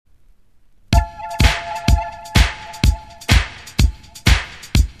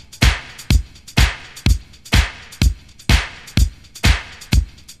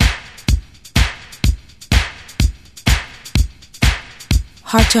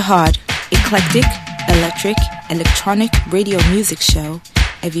Heart to Heart, eclectic, electric, electronic radio music show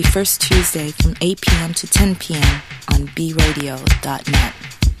every first Tuesday from 8 p.m. to 10 p.m. on bradio.net.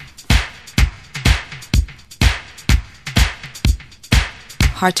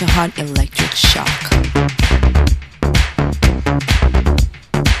 Heart to Heart Electric Shock.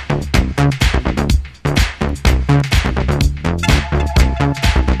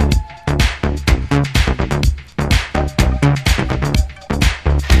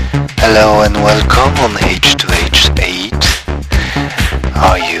 Hello and welcome on H2H8.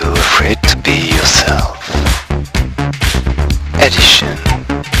 Are you afraid to be yourself? Edition.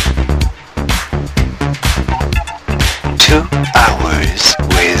 2 hours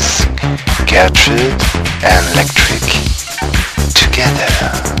with Gertrude and Electric.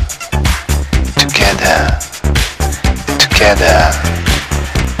 Together. Together. Together.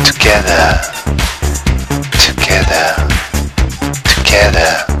 Together. Together.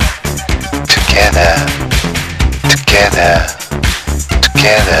 Together. Together, together,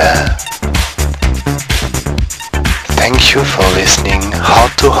 together. Thank you for listening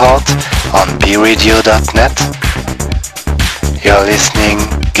Heart to Heart on bradio.net. You're listening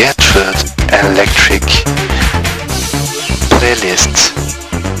Gertrude and Electric playlist.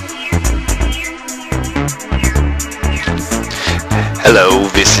 Hello,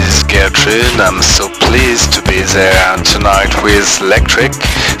 this is Gertrude. I'm so pleased to be there tonight with Electric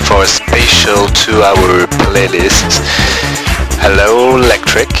for a special 2-hour playlist. Hello,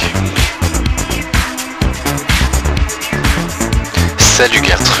 Electric. Salut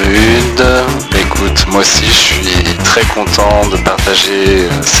Gertrude. Écoute, moi aussi je suis très content de partager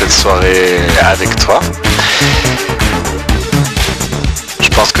cette soirée avec toi. Je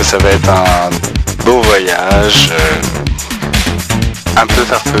pense que ça va être un beau voyage. Un peu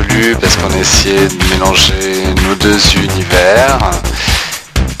farfelu parce qu'on a essayé de mélanger nos deux univers.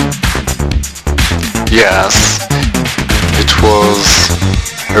 Yes, it was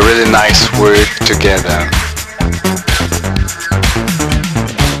a really nice work together.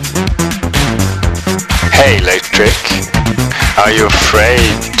 Hey Electric, are you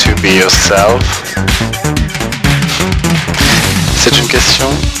afraid to be yourself? C'est une question?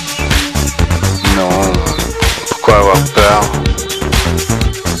 Non, pourquoi avoir peur?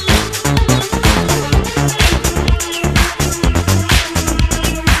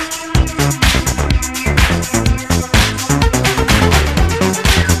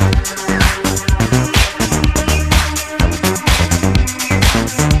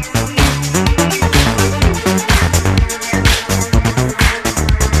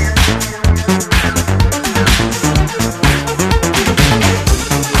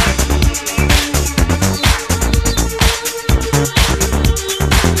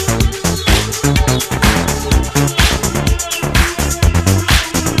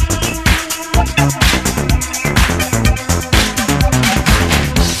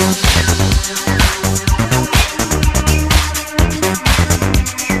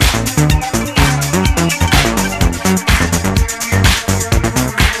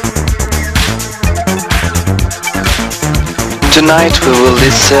 Tonight we will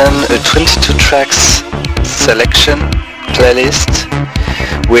listen a 22 tracks selection playlist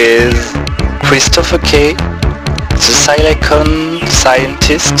with Christopher K, The Silicon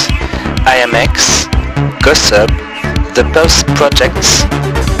Scientist, IMX, Gossip, The Pulse Projects,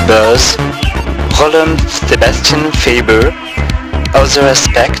 Buzz, Roland Sebastian Faber, Other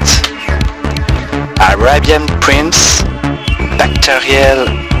Aspect, Arabian Prince, Bacterial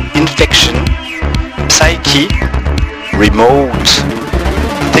Infection, Psyche, Remote,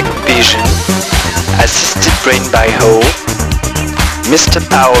 Thick Vision, Assisted Brain by Ho, Mr.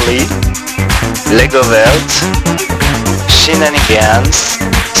 Paoli, Lego Welt, Shenanigans,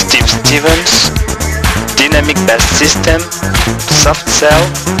 Steve Stevens, Dynamic Bass System, Soft Cell,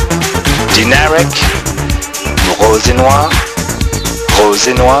 Dinarek, Rose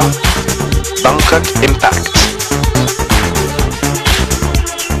et Noir, Bangkok Impact.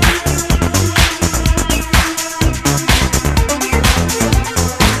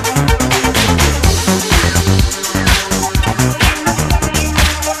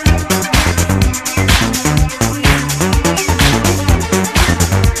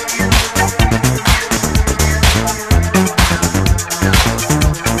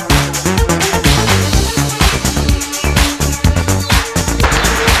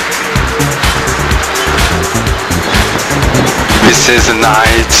 This is a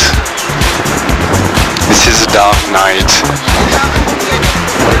night. This is a dark night.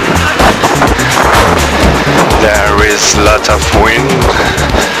 There is a lot of wind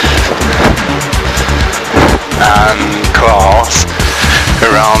and cars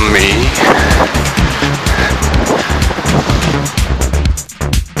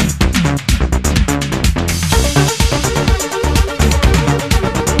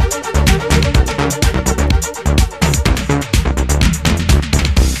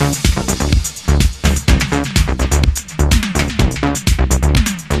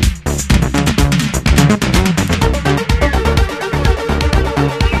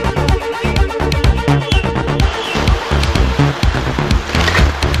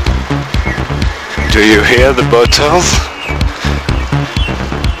Do you hear the bottles?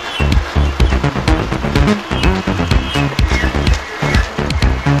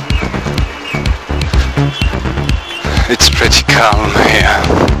 It's pretty calm here.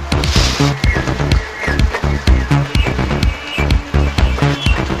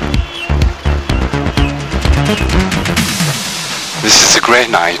 This is a great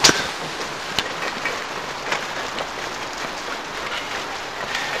night.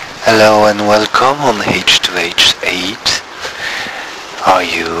 Hello and welcome on H2H8. Are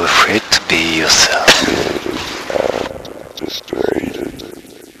you afraid to be yourself?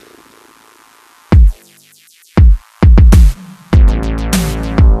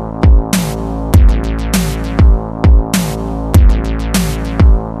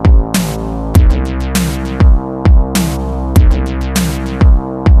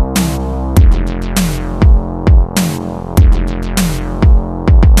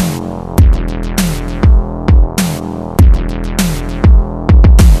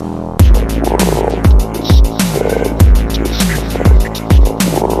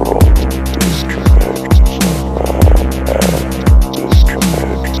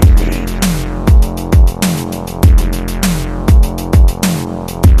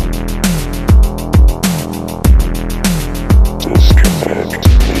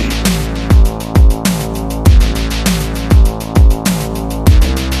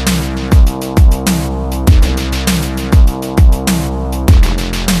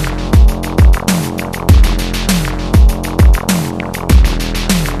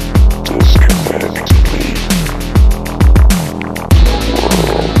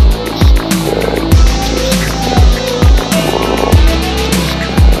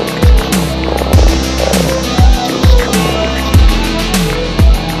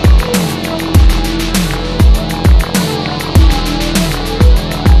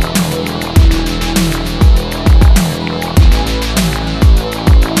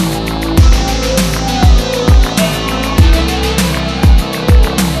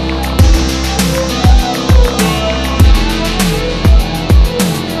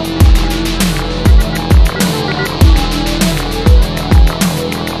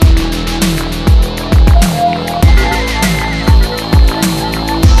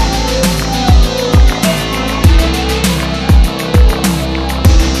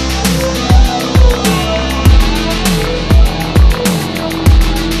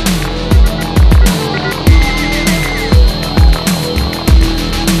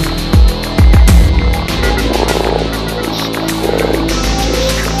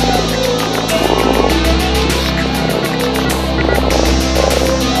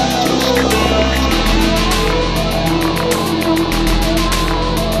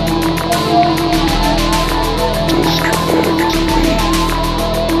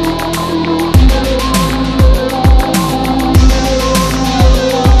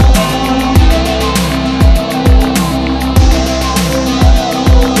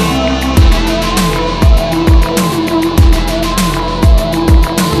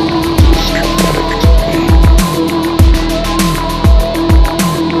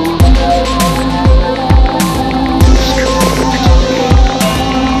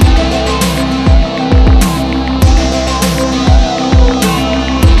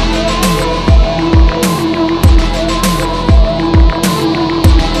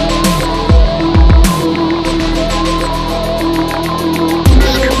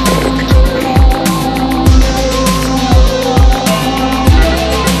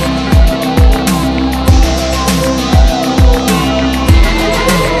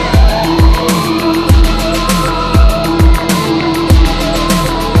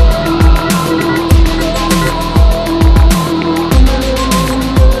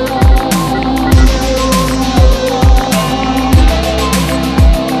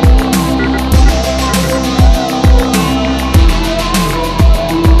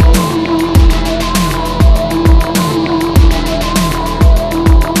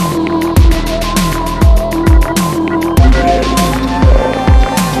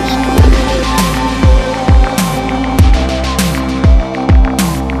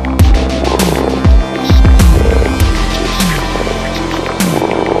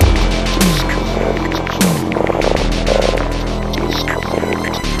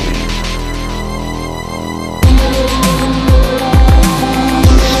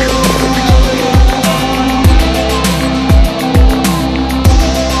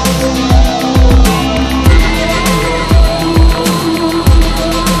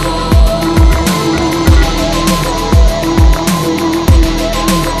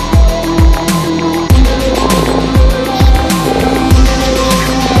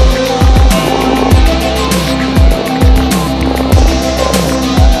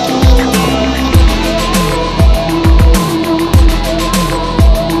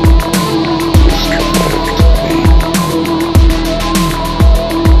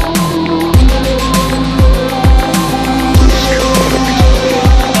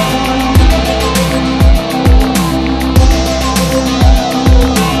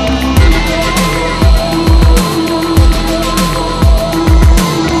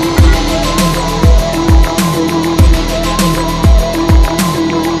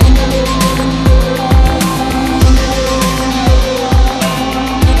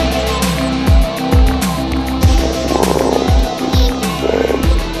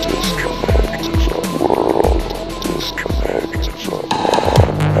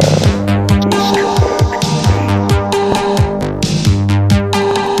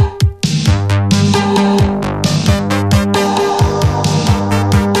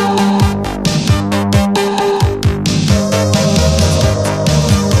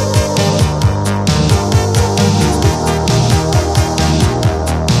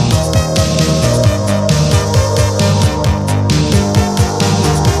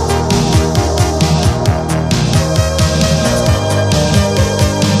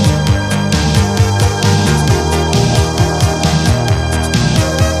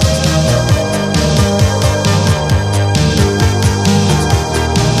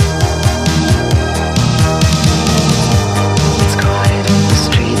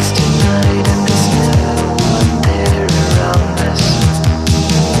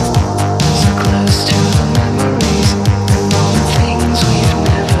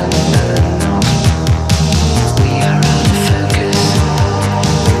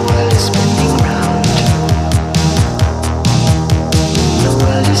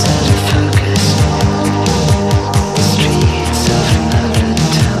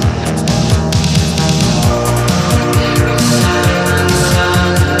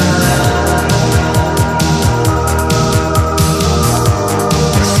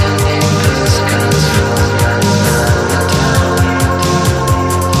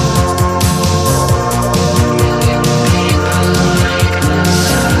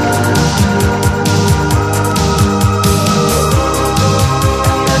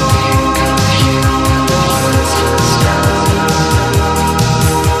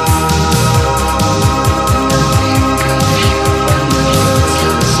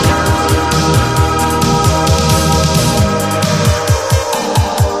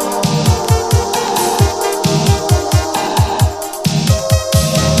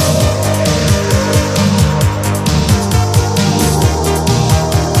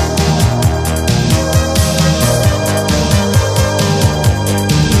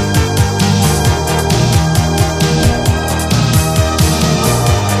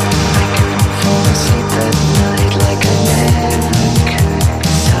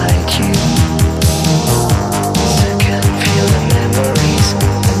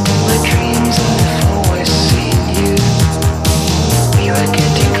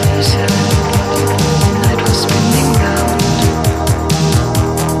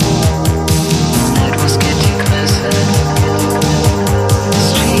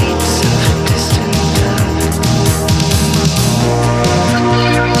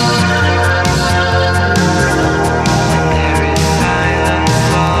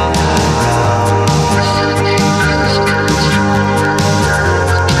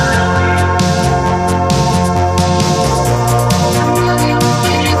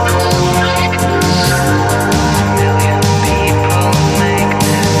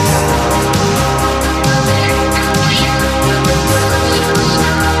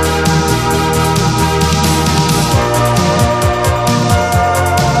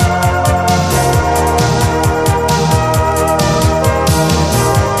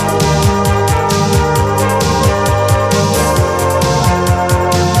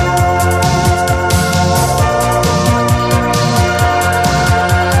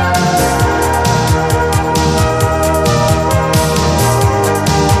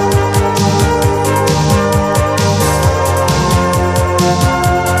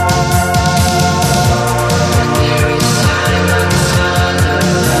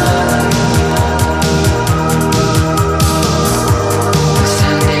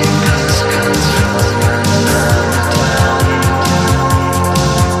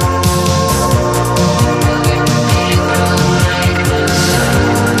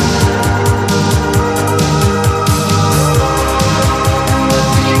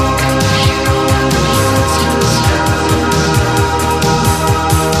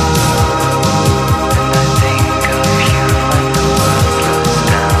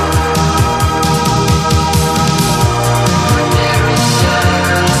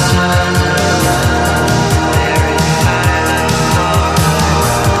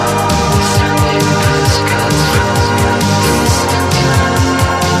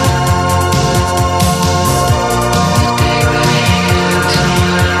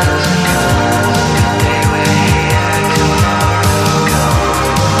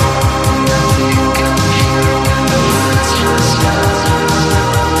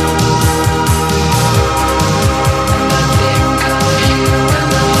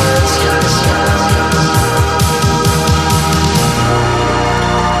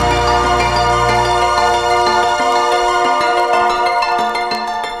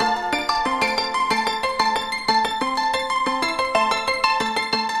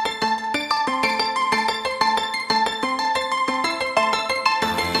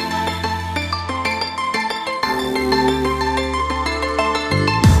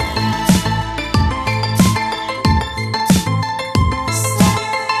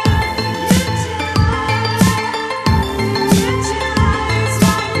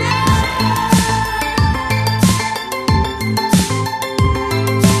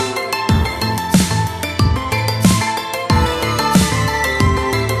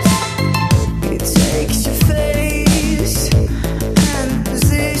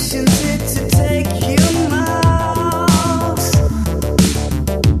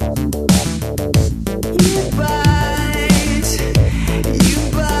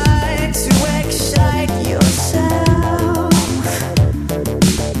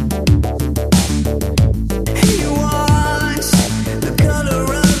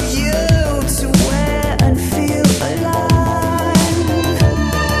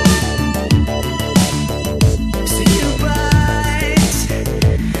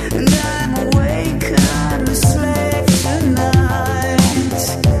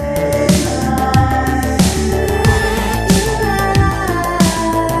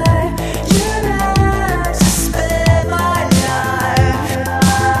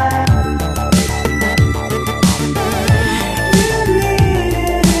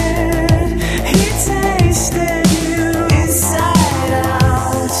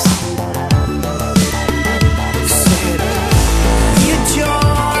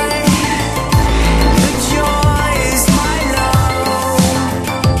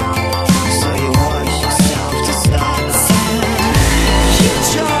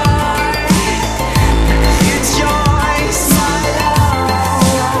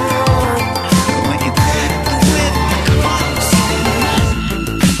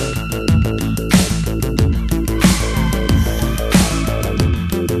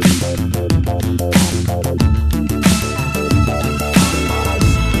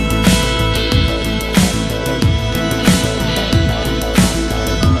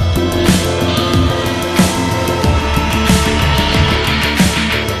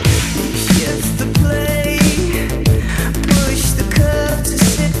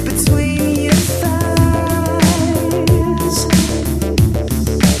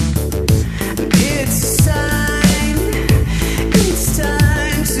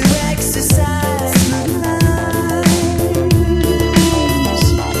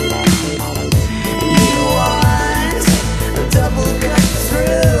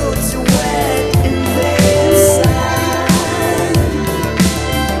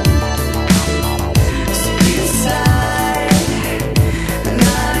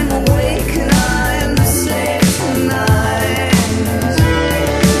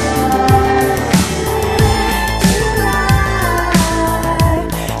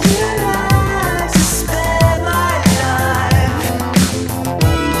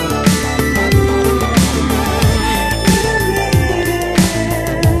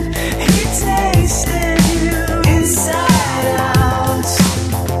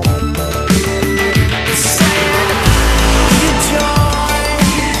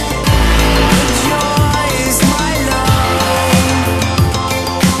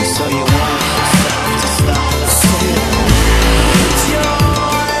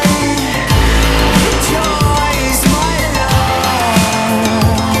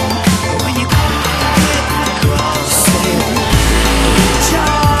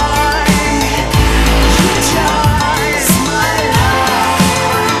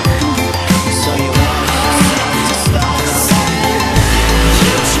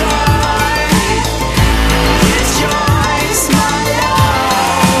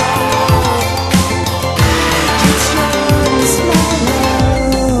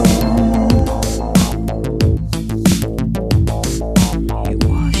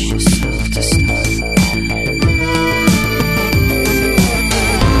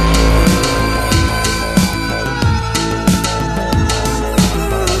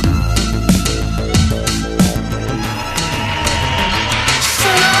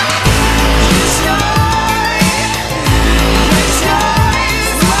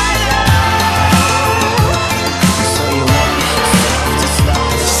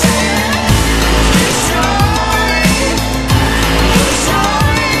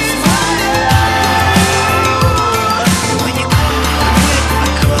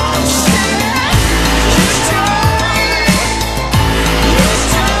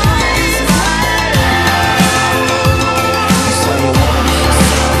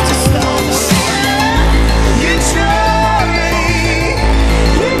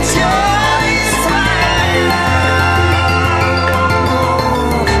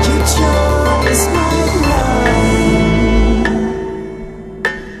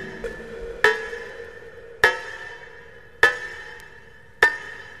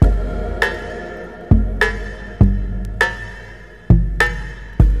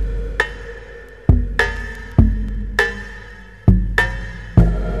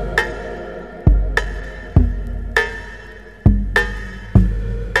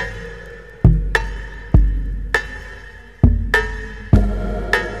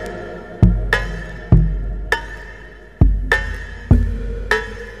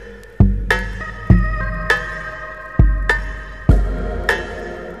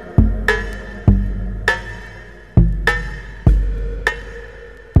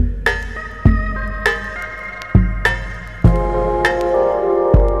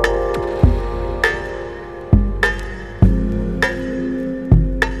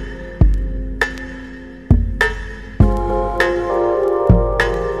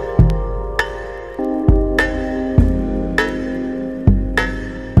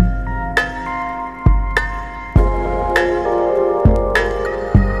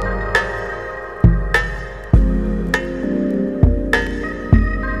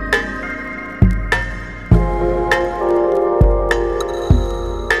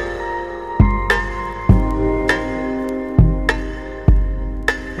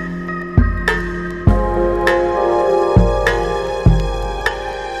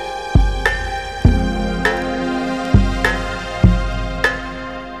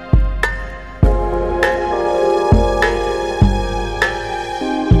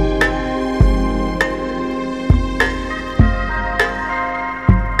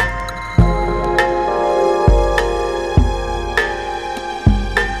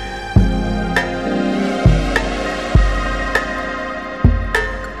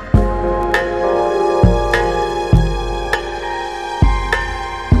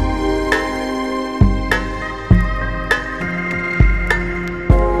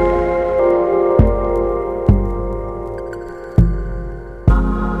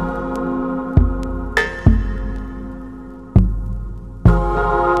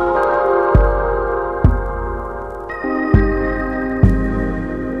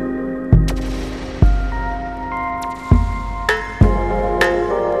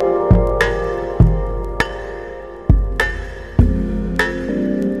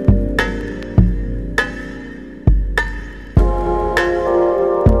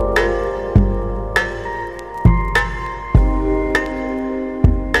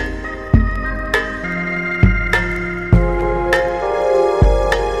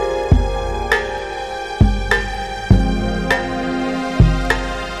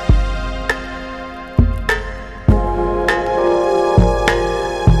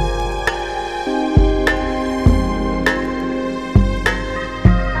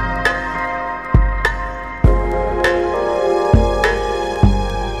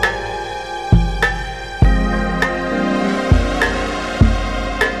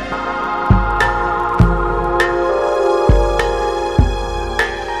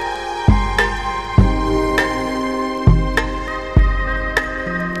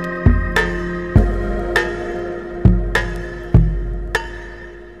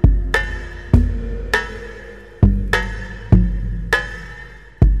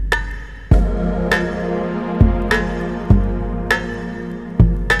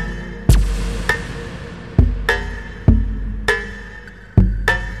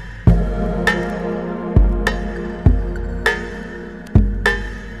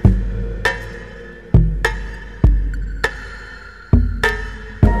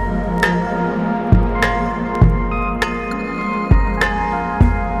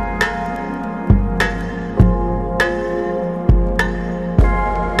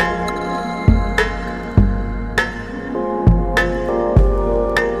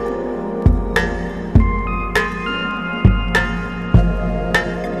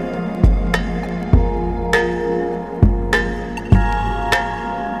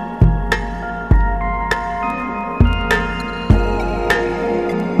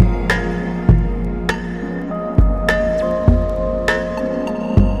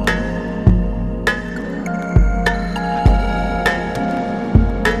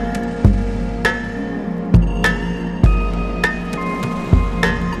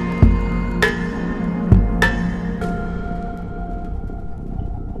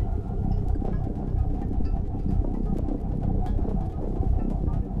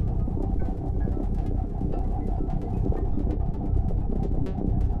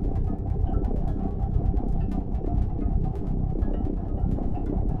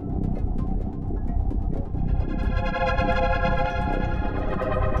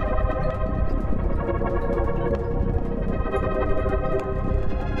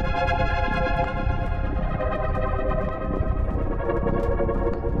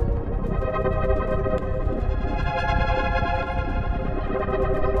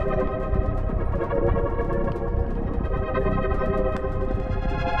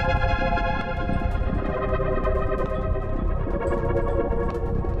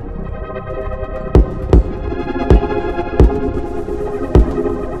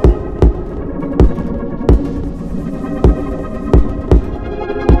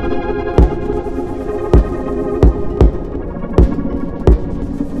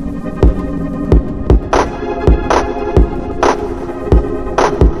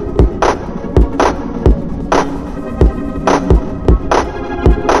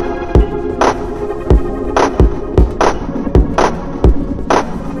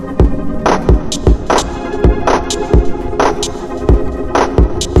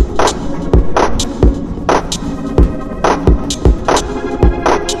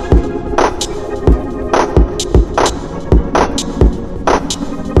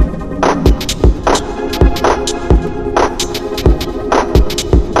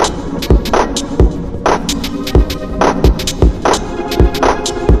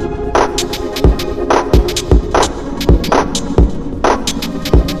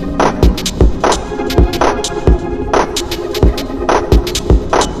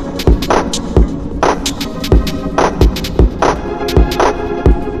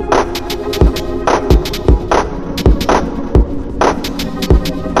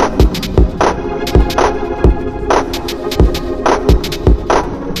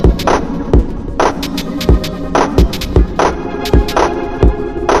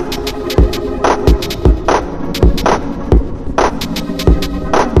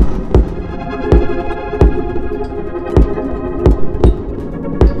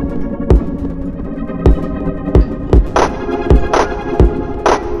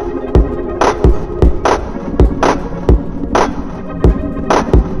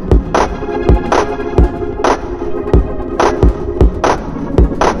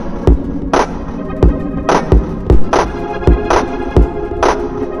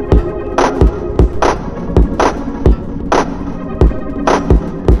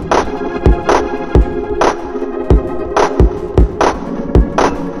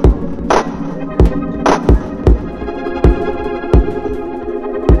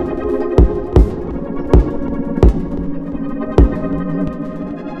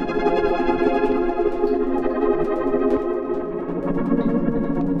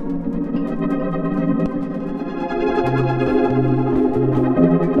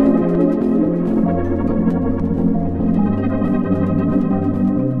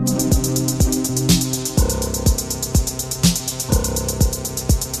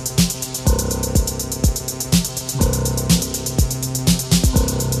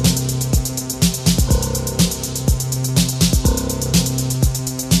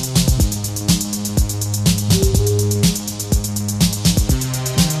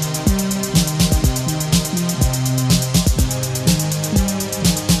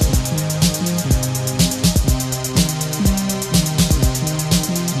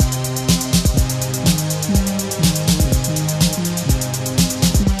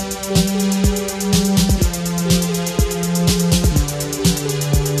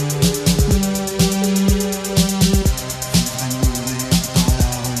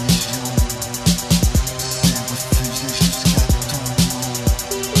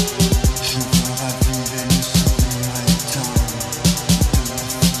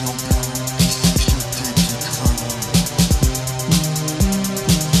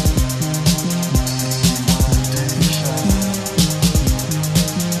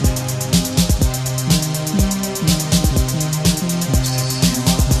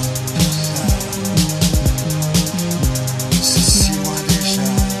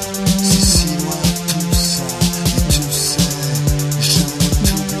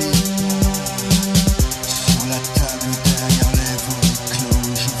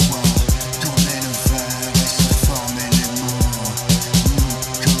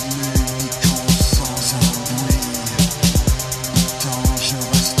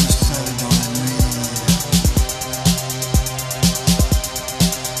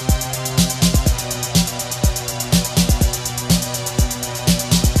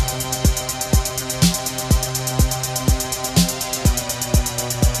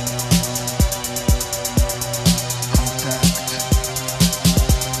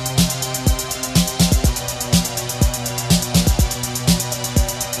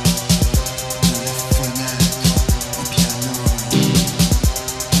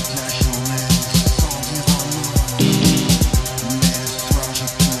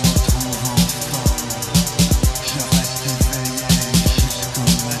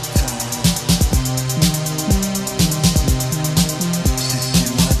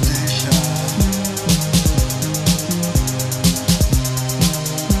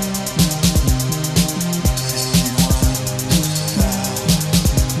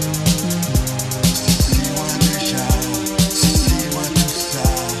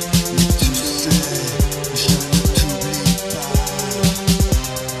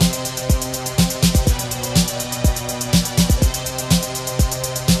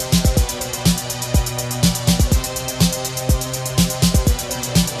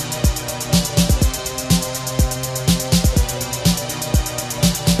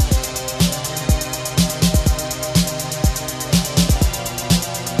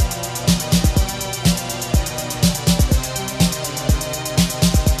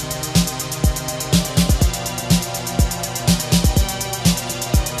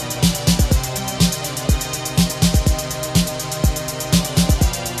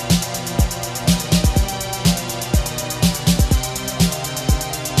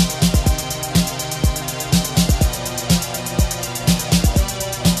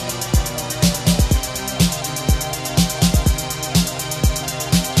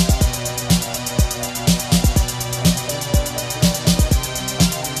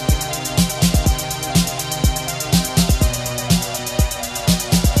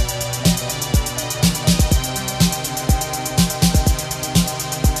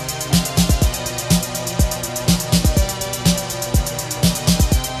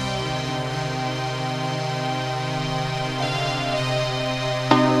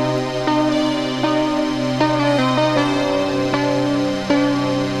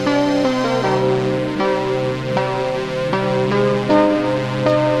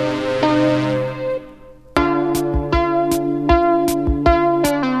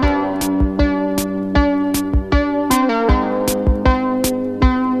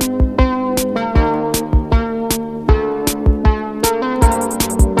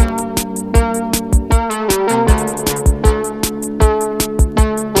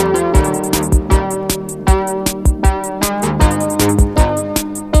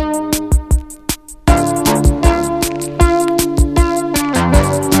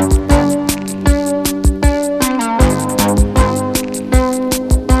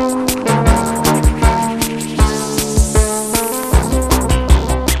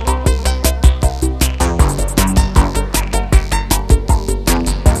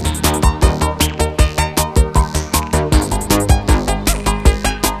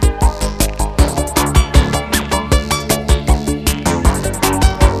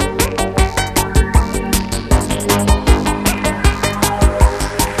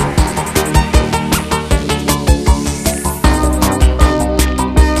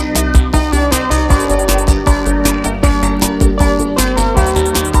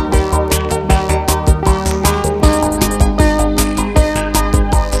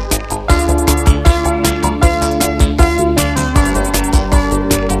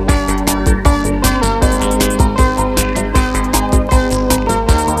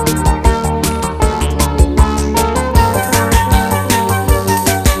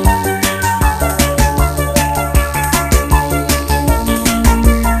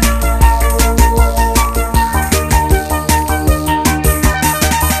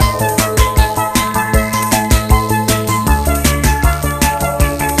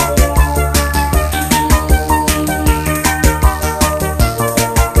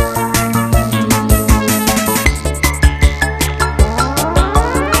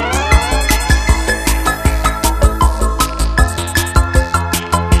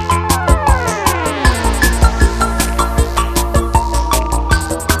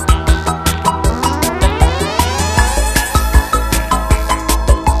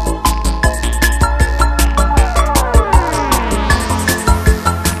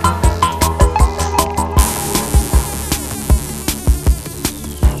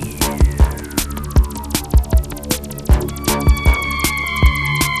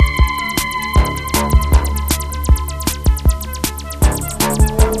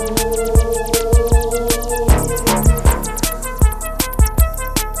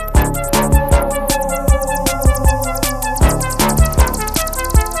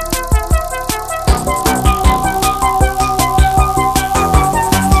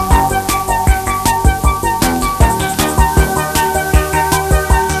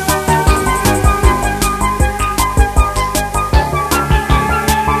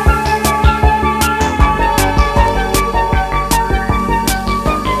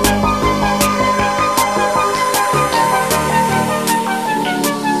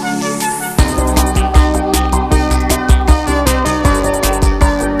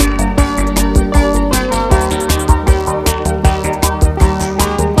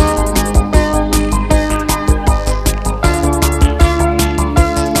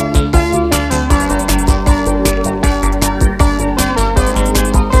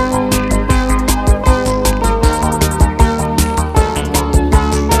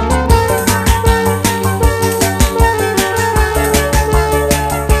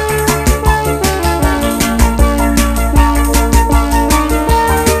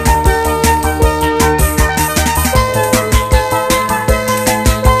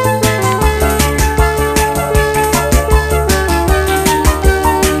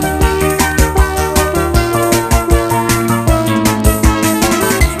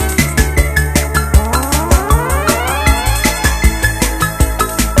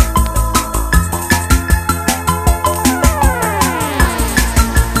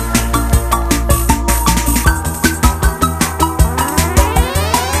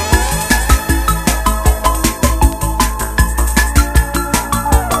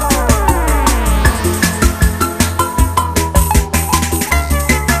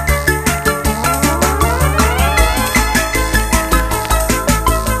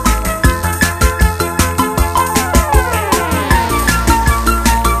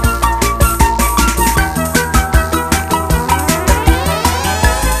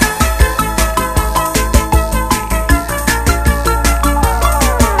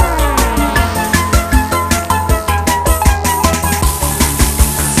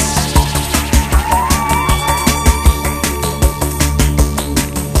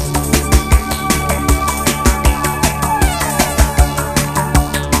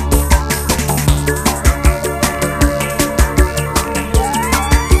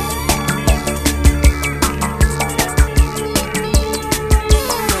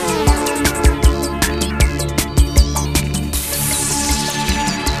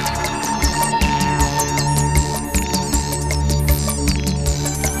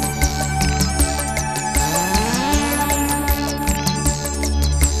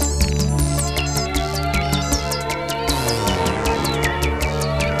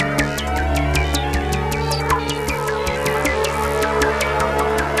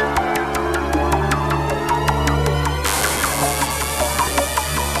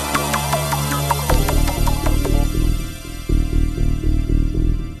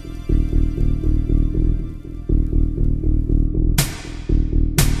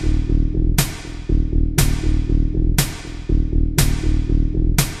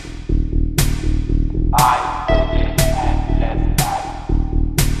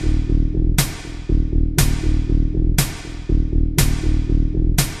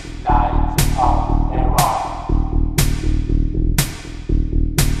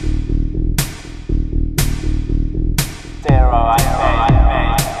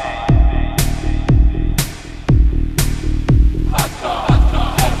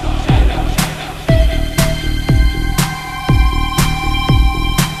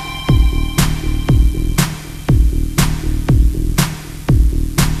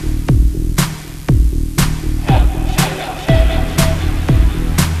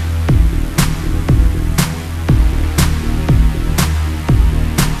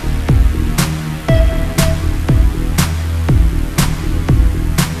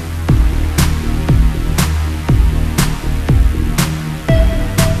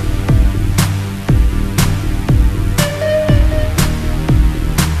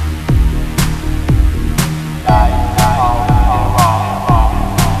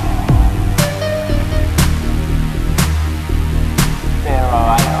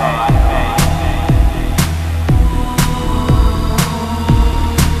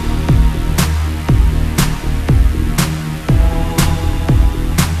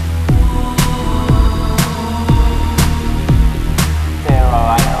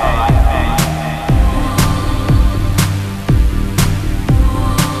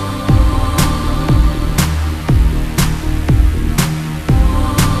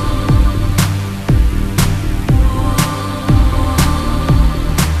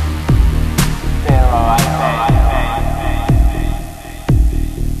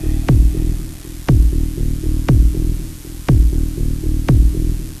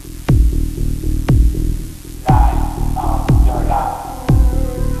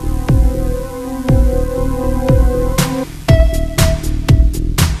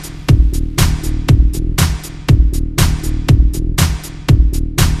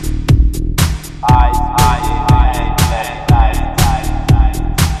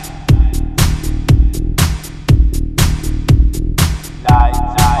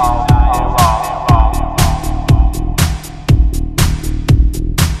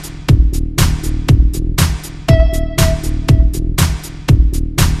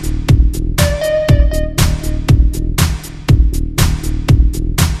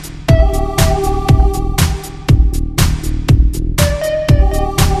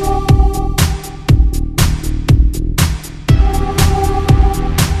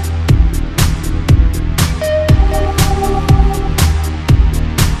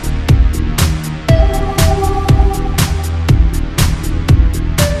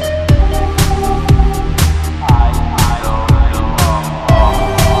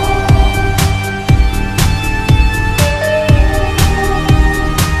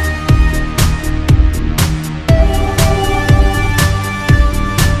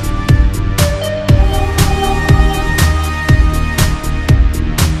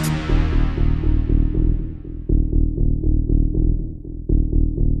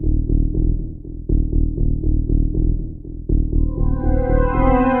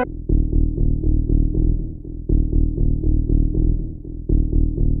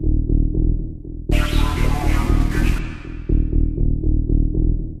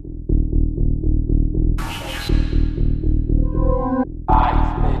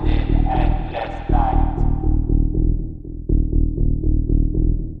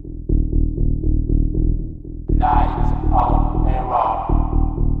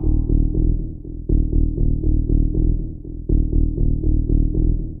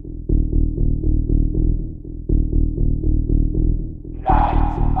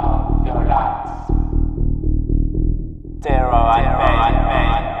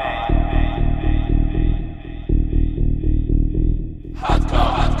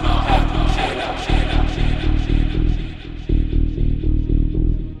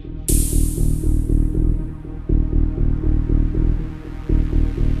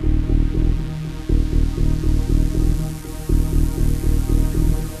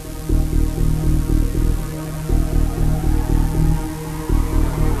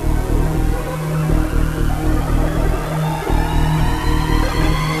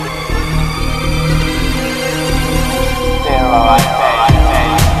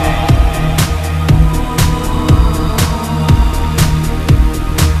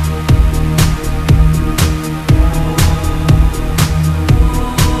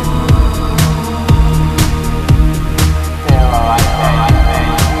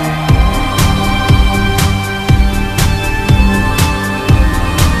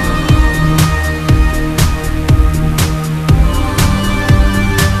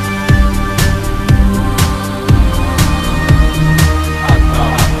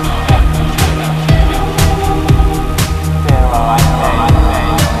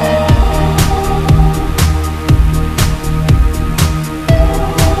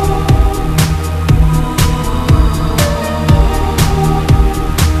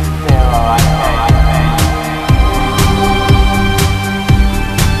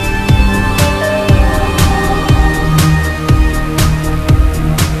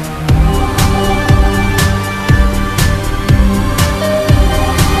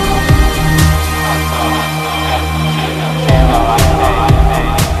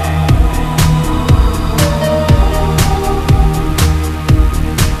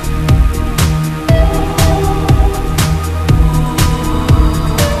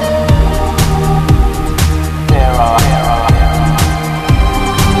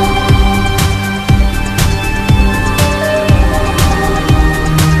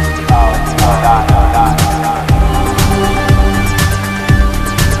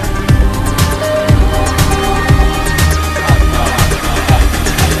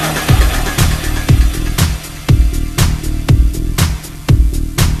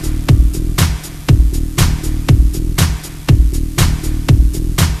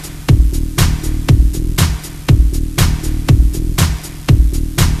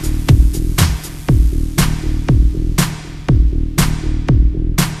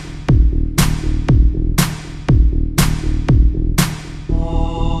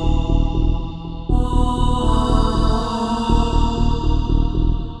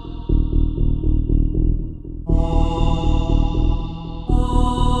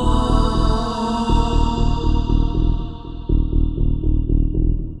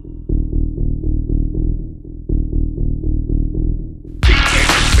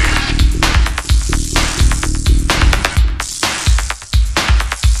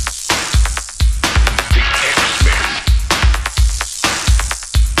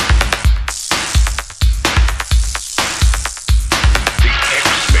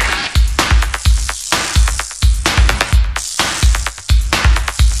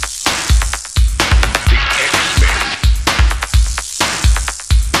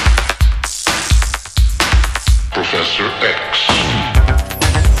 Professor X.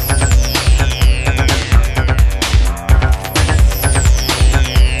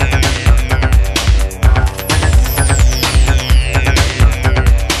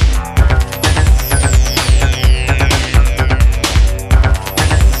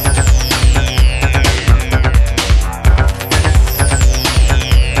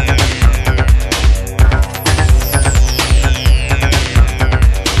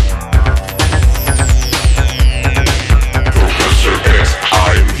 Professor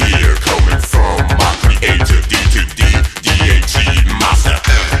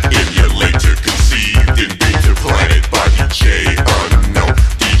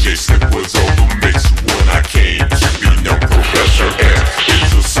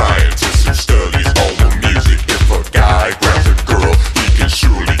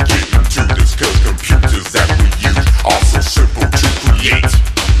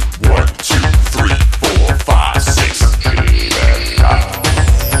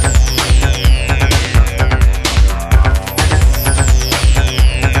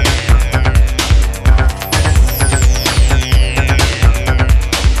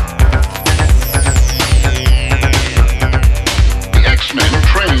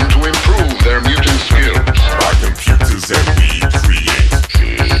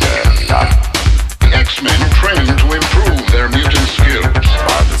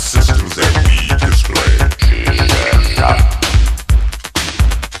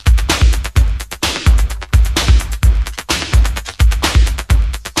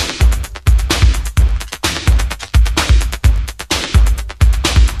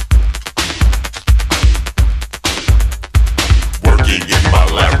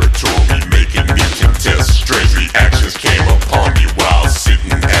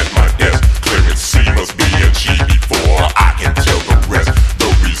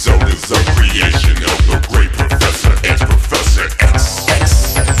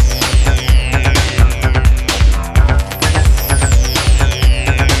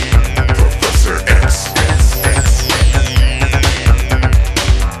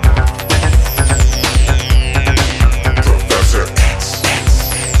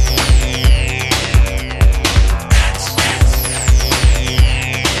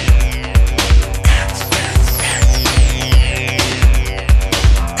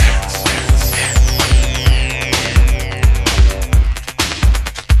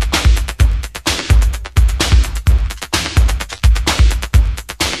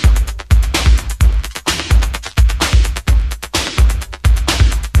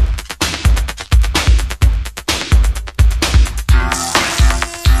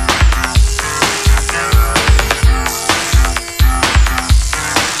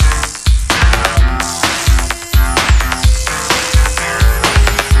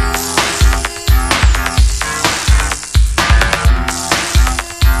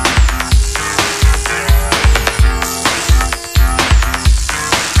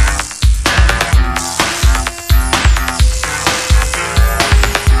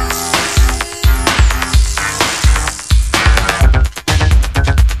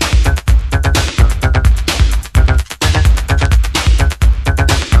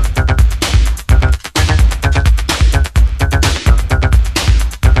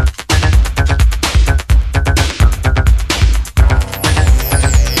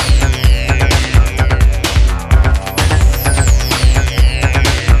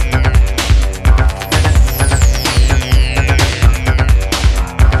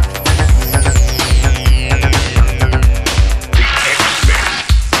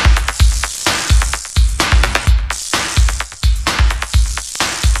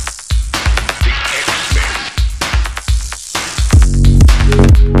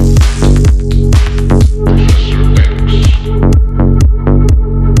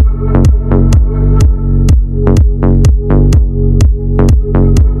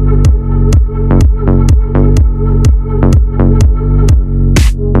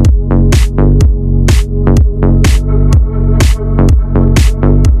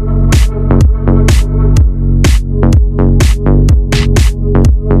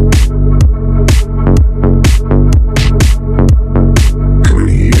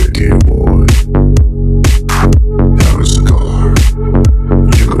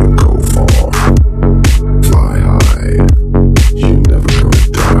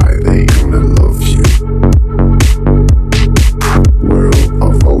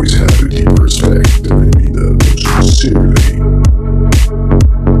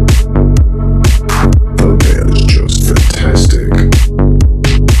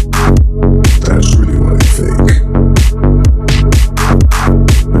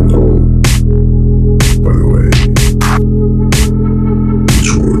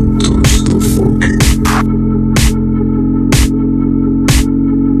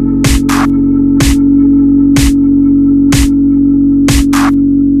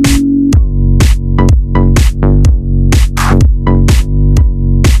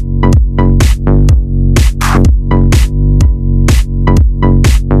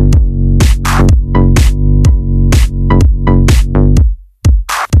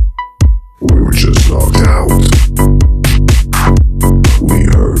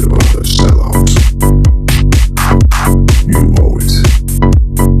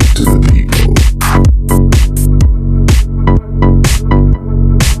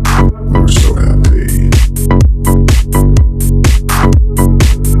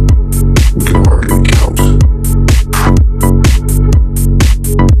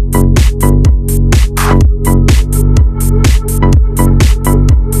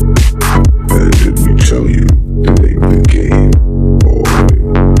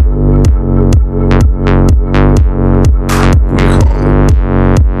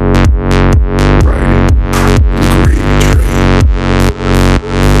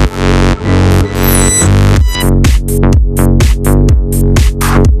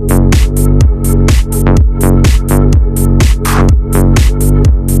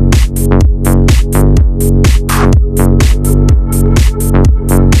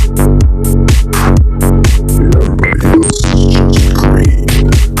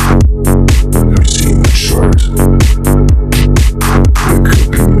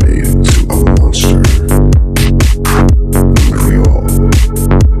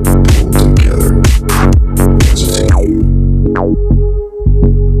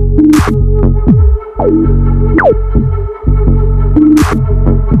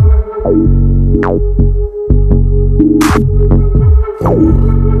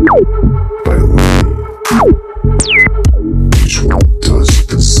by Louis. Which one does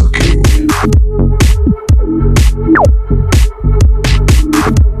the sucking?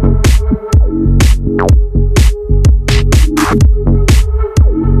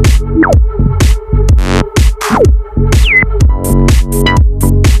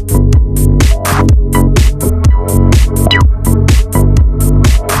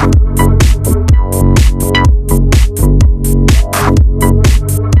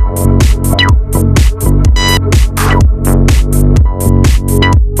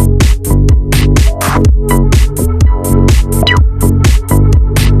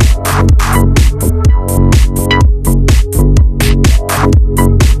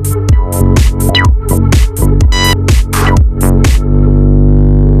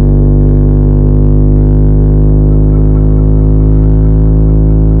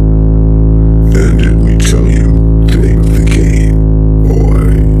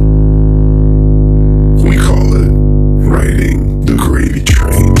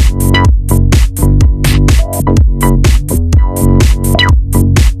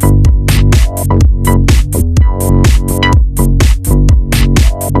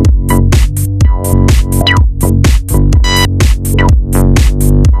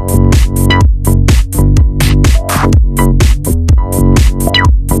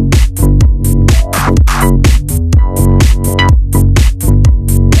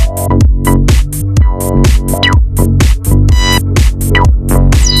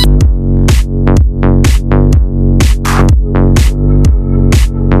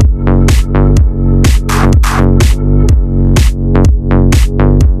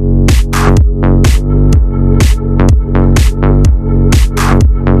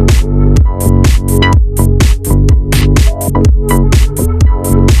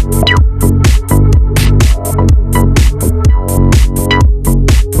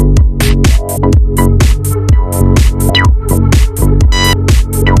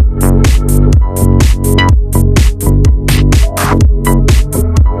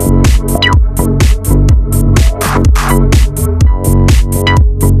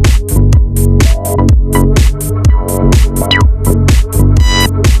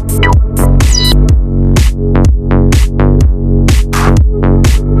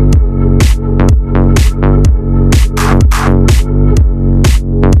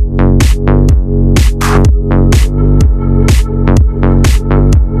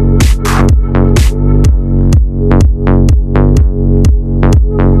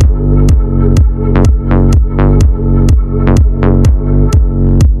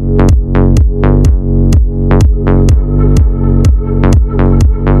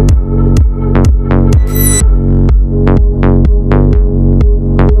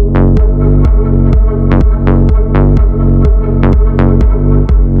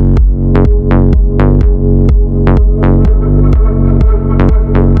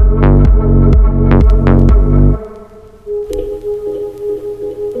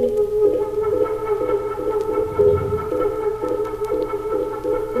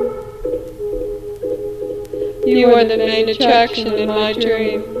 You are the main attraction in my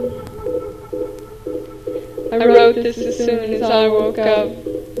dream. I wrote this as soon as I woke up.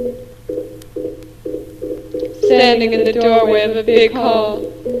 Standing in the doorway of a big hall,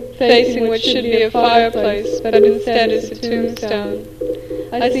 facing what should be a fireplace, but instead is a tombstone.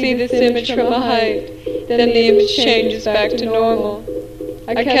 I see this image from a height, then the image changes back to normal.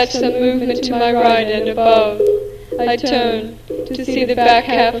 I catch some movement to my right and above. I turn to see the back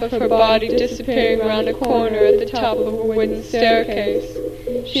half of her body disappearing around a corner at the top of a wooden staircase.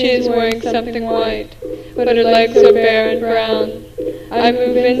 She is wearing something white, but her legs are bare and brown. I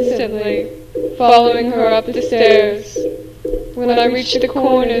move instantly, following her up the stairs. When I reach the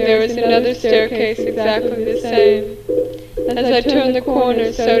corner, there is another staircase exactly the same. As I turn the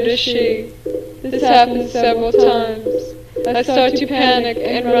corner, so does she. This happens several times. I start to panic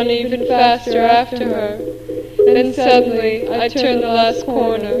and run even faster after her. Then suddenly, I turn the last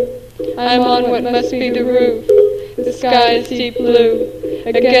corner. I am on what must be the roof. The sky is deep blue,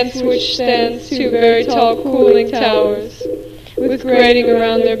 against which stands two very tall cooling towers, with grating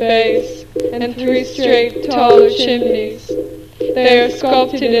around their base, and three straight, taller chimneys. They are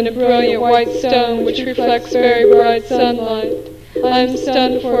sculpted in a brilliant white stone which reflects very bright sunlight. I am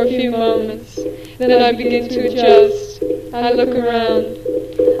stunned for a few moments. Then I begin to adjust. I look around.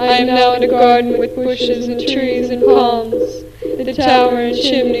 I am now in a garden with bushes and trees and palms. The tower and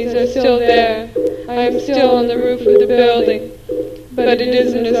chimneys are still there. I am still on the roof of the building, but it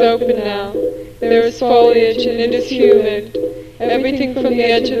isn't as open now. There is foliage and it is humid. Everything from the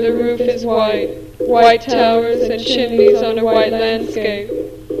edge of the roof is white. White towers and chimneys on a white landscape.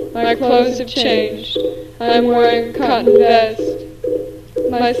 My clothes have changed. I am wearing a cotton vest.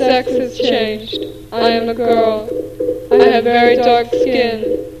 My sex has changed. I am a girl. I have very dark skin.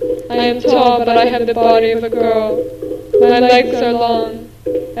 I am tall, but I have the body of a girl. My legs are long.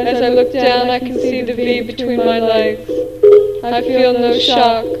 As I look down, I can see the V between my legs. I feel no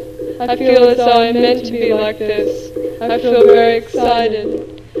shock. I feel as though I'm meant to be like this. I feel very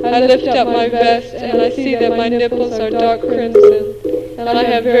excited. I lift up my vest and I see that my nipples are dark crimson, and I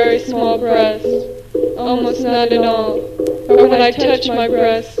have very small breasts, almost none at all. But when I touch my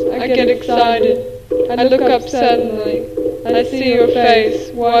breasts, I get excited. I look up suddenly. I see your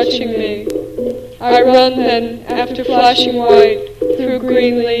face watching me. I run then, after flashing white, through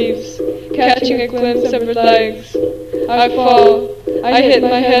green leaves, catching a glimpse of her legs. I fall. I hit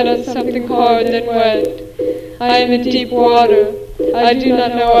my head on something hard and wet. I am in deep water. I do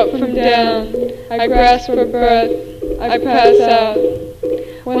not know up from down. I grasp for breath. I pass out.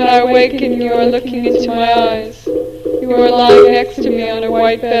 When I awaken, you are looking into my eyes. You are lying next to me on a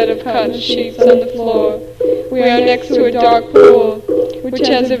white bed of cotton sheets on the floor. We are next to a dark pool, which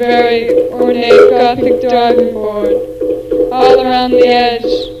has a very ornate Gothic diving board. All around the edge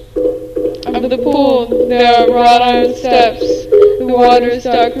of the pool, there are wrought iron steps. The water is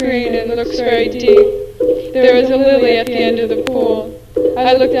dark green and looks very deep. There is a lily at the end of the pool.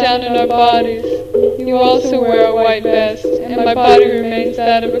 I look down at our bodies. You also wear a white vest, and my body remains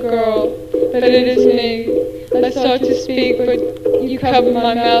that of a girl. But it is me. I start to speak, but you cover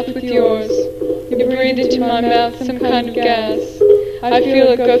my mouth with yours. You breathe into my mouth some kind of gas. I feel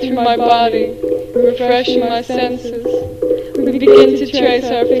it go through my body, refreshing my senses. We begin to trace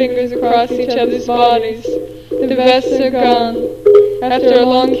our fingers across each other's bodies. The vests are gone. After a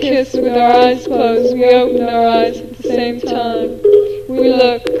long kiss with our eyes closed, we open our eyes at the same time. We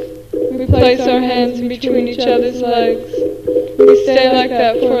look. We place our hands in between each other's legs. We stay like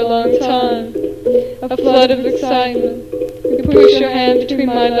that for a long time. A flood of excitement. You push your hand between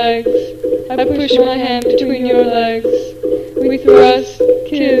my legs. I push my hand between your legs. We thrust,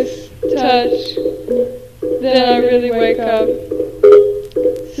 kiss, touch. Then I really wake up.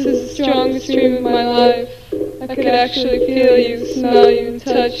 This is the strongest dream of my life. I could actually feel you, smell you, and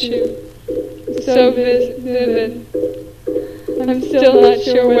touch you. It's so vivid. I'm still not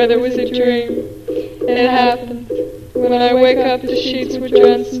sure whether it was a dream. It happened. When I wake up, the sheets were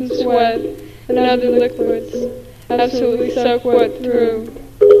drenched in sweat and other liquids, absolutely soaked wet through.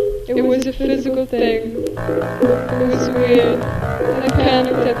 It was a physical thing. It was weird. I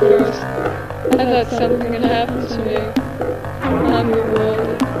panicked at first. I thought something had happened to me. I'm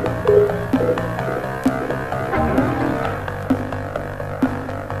bewildered.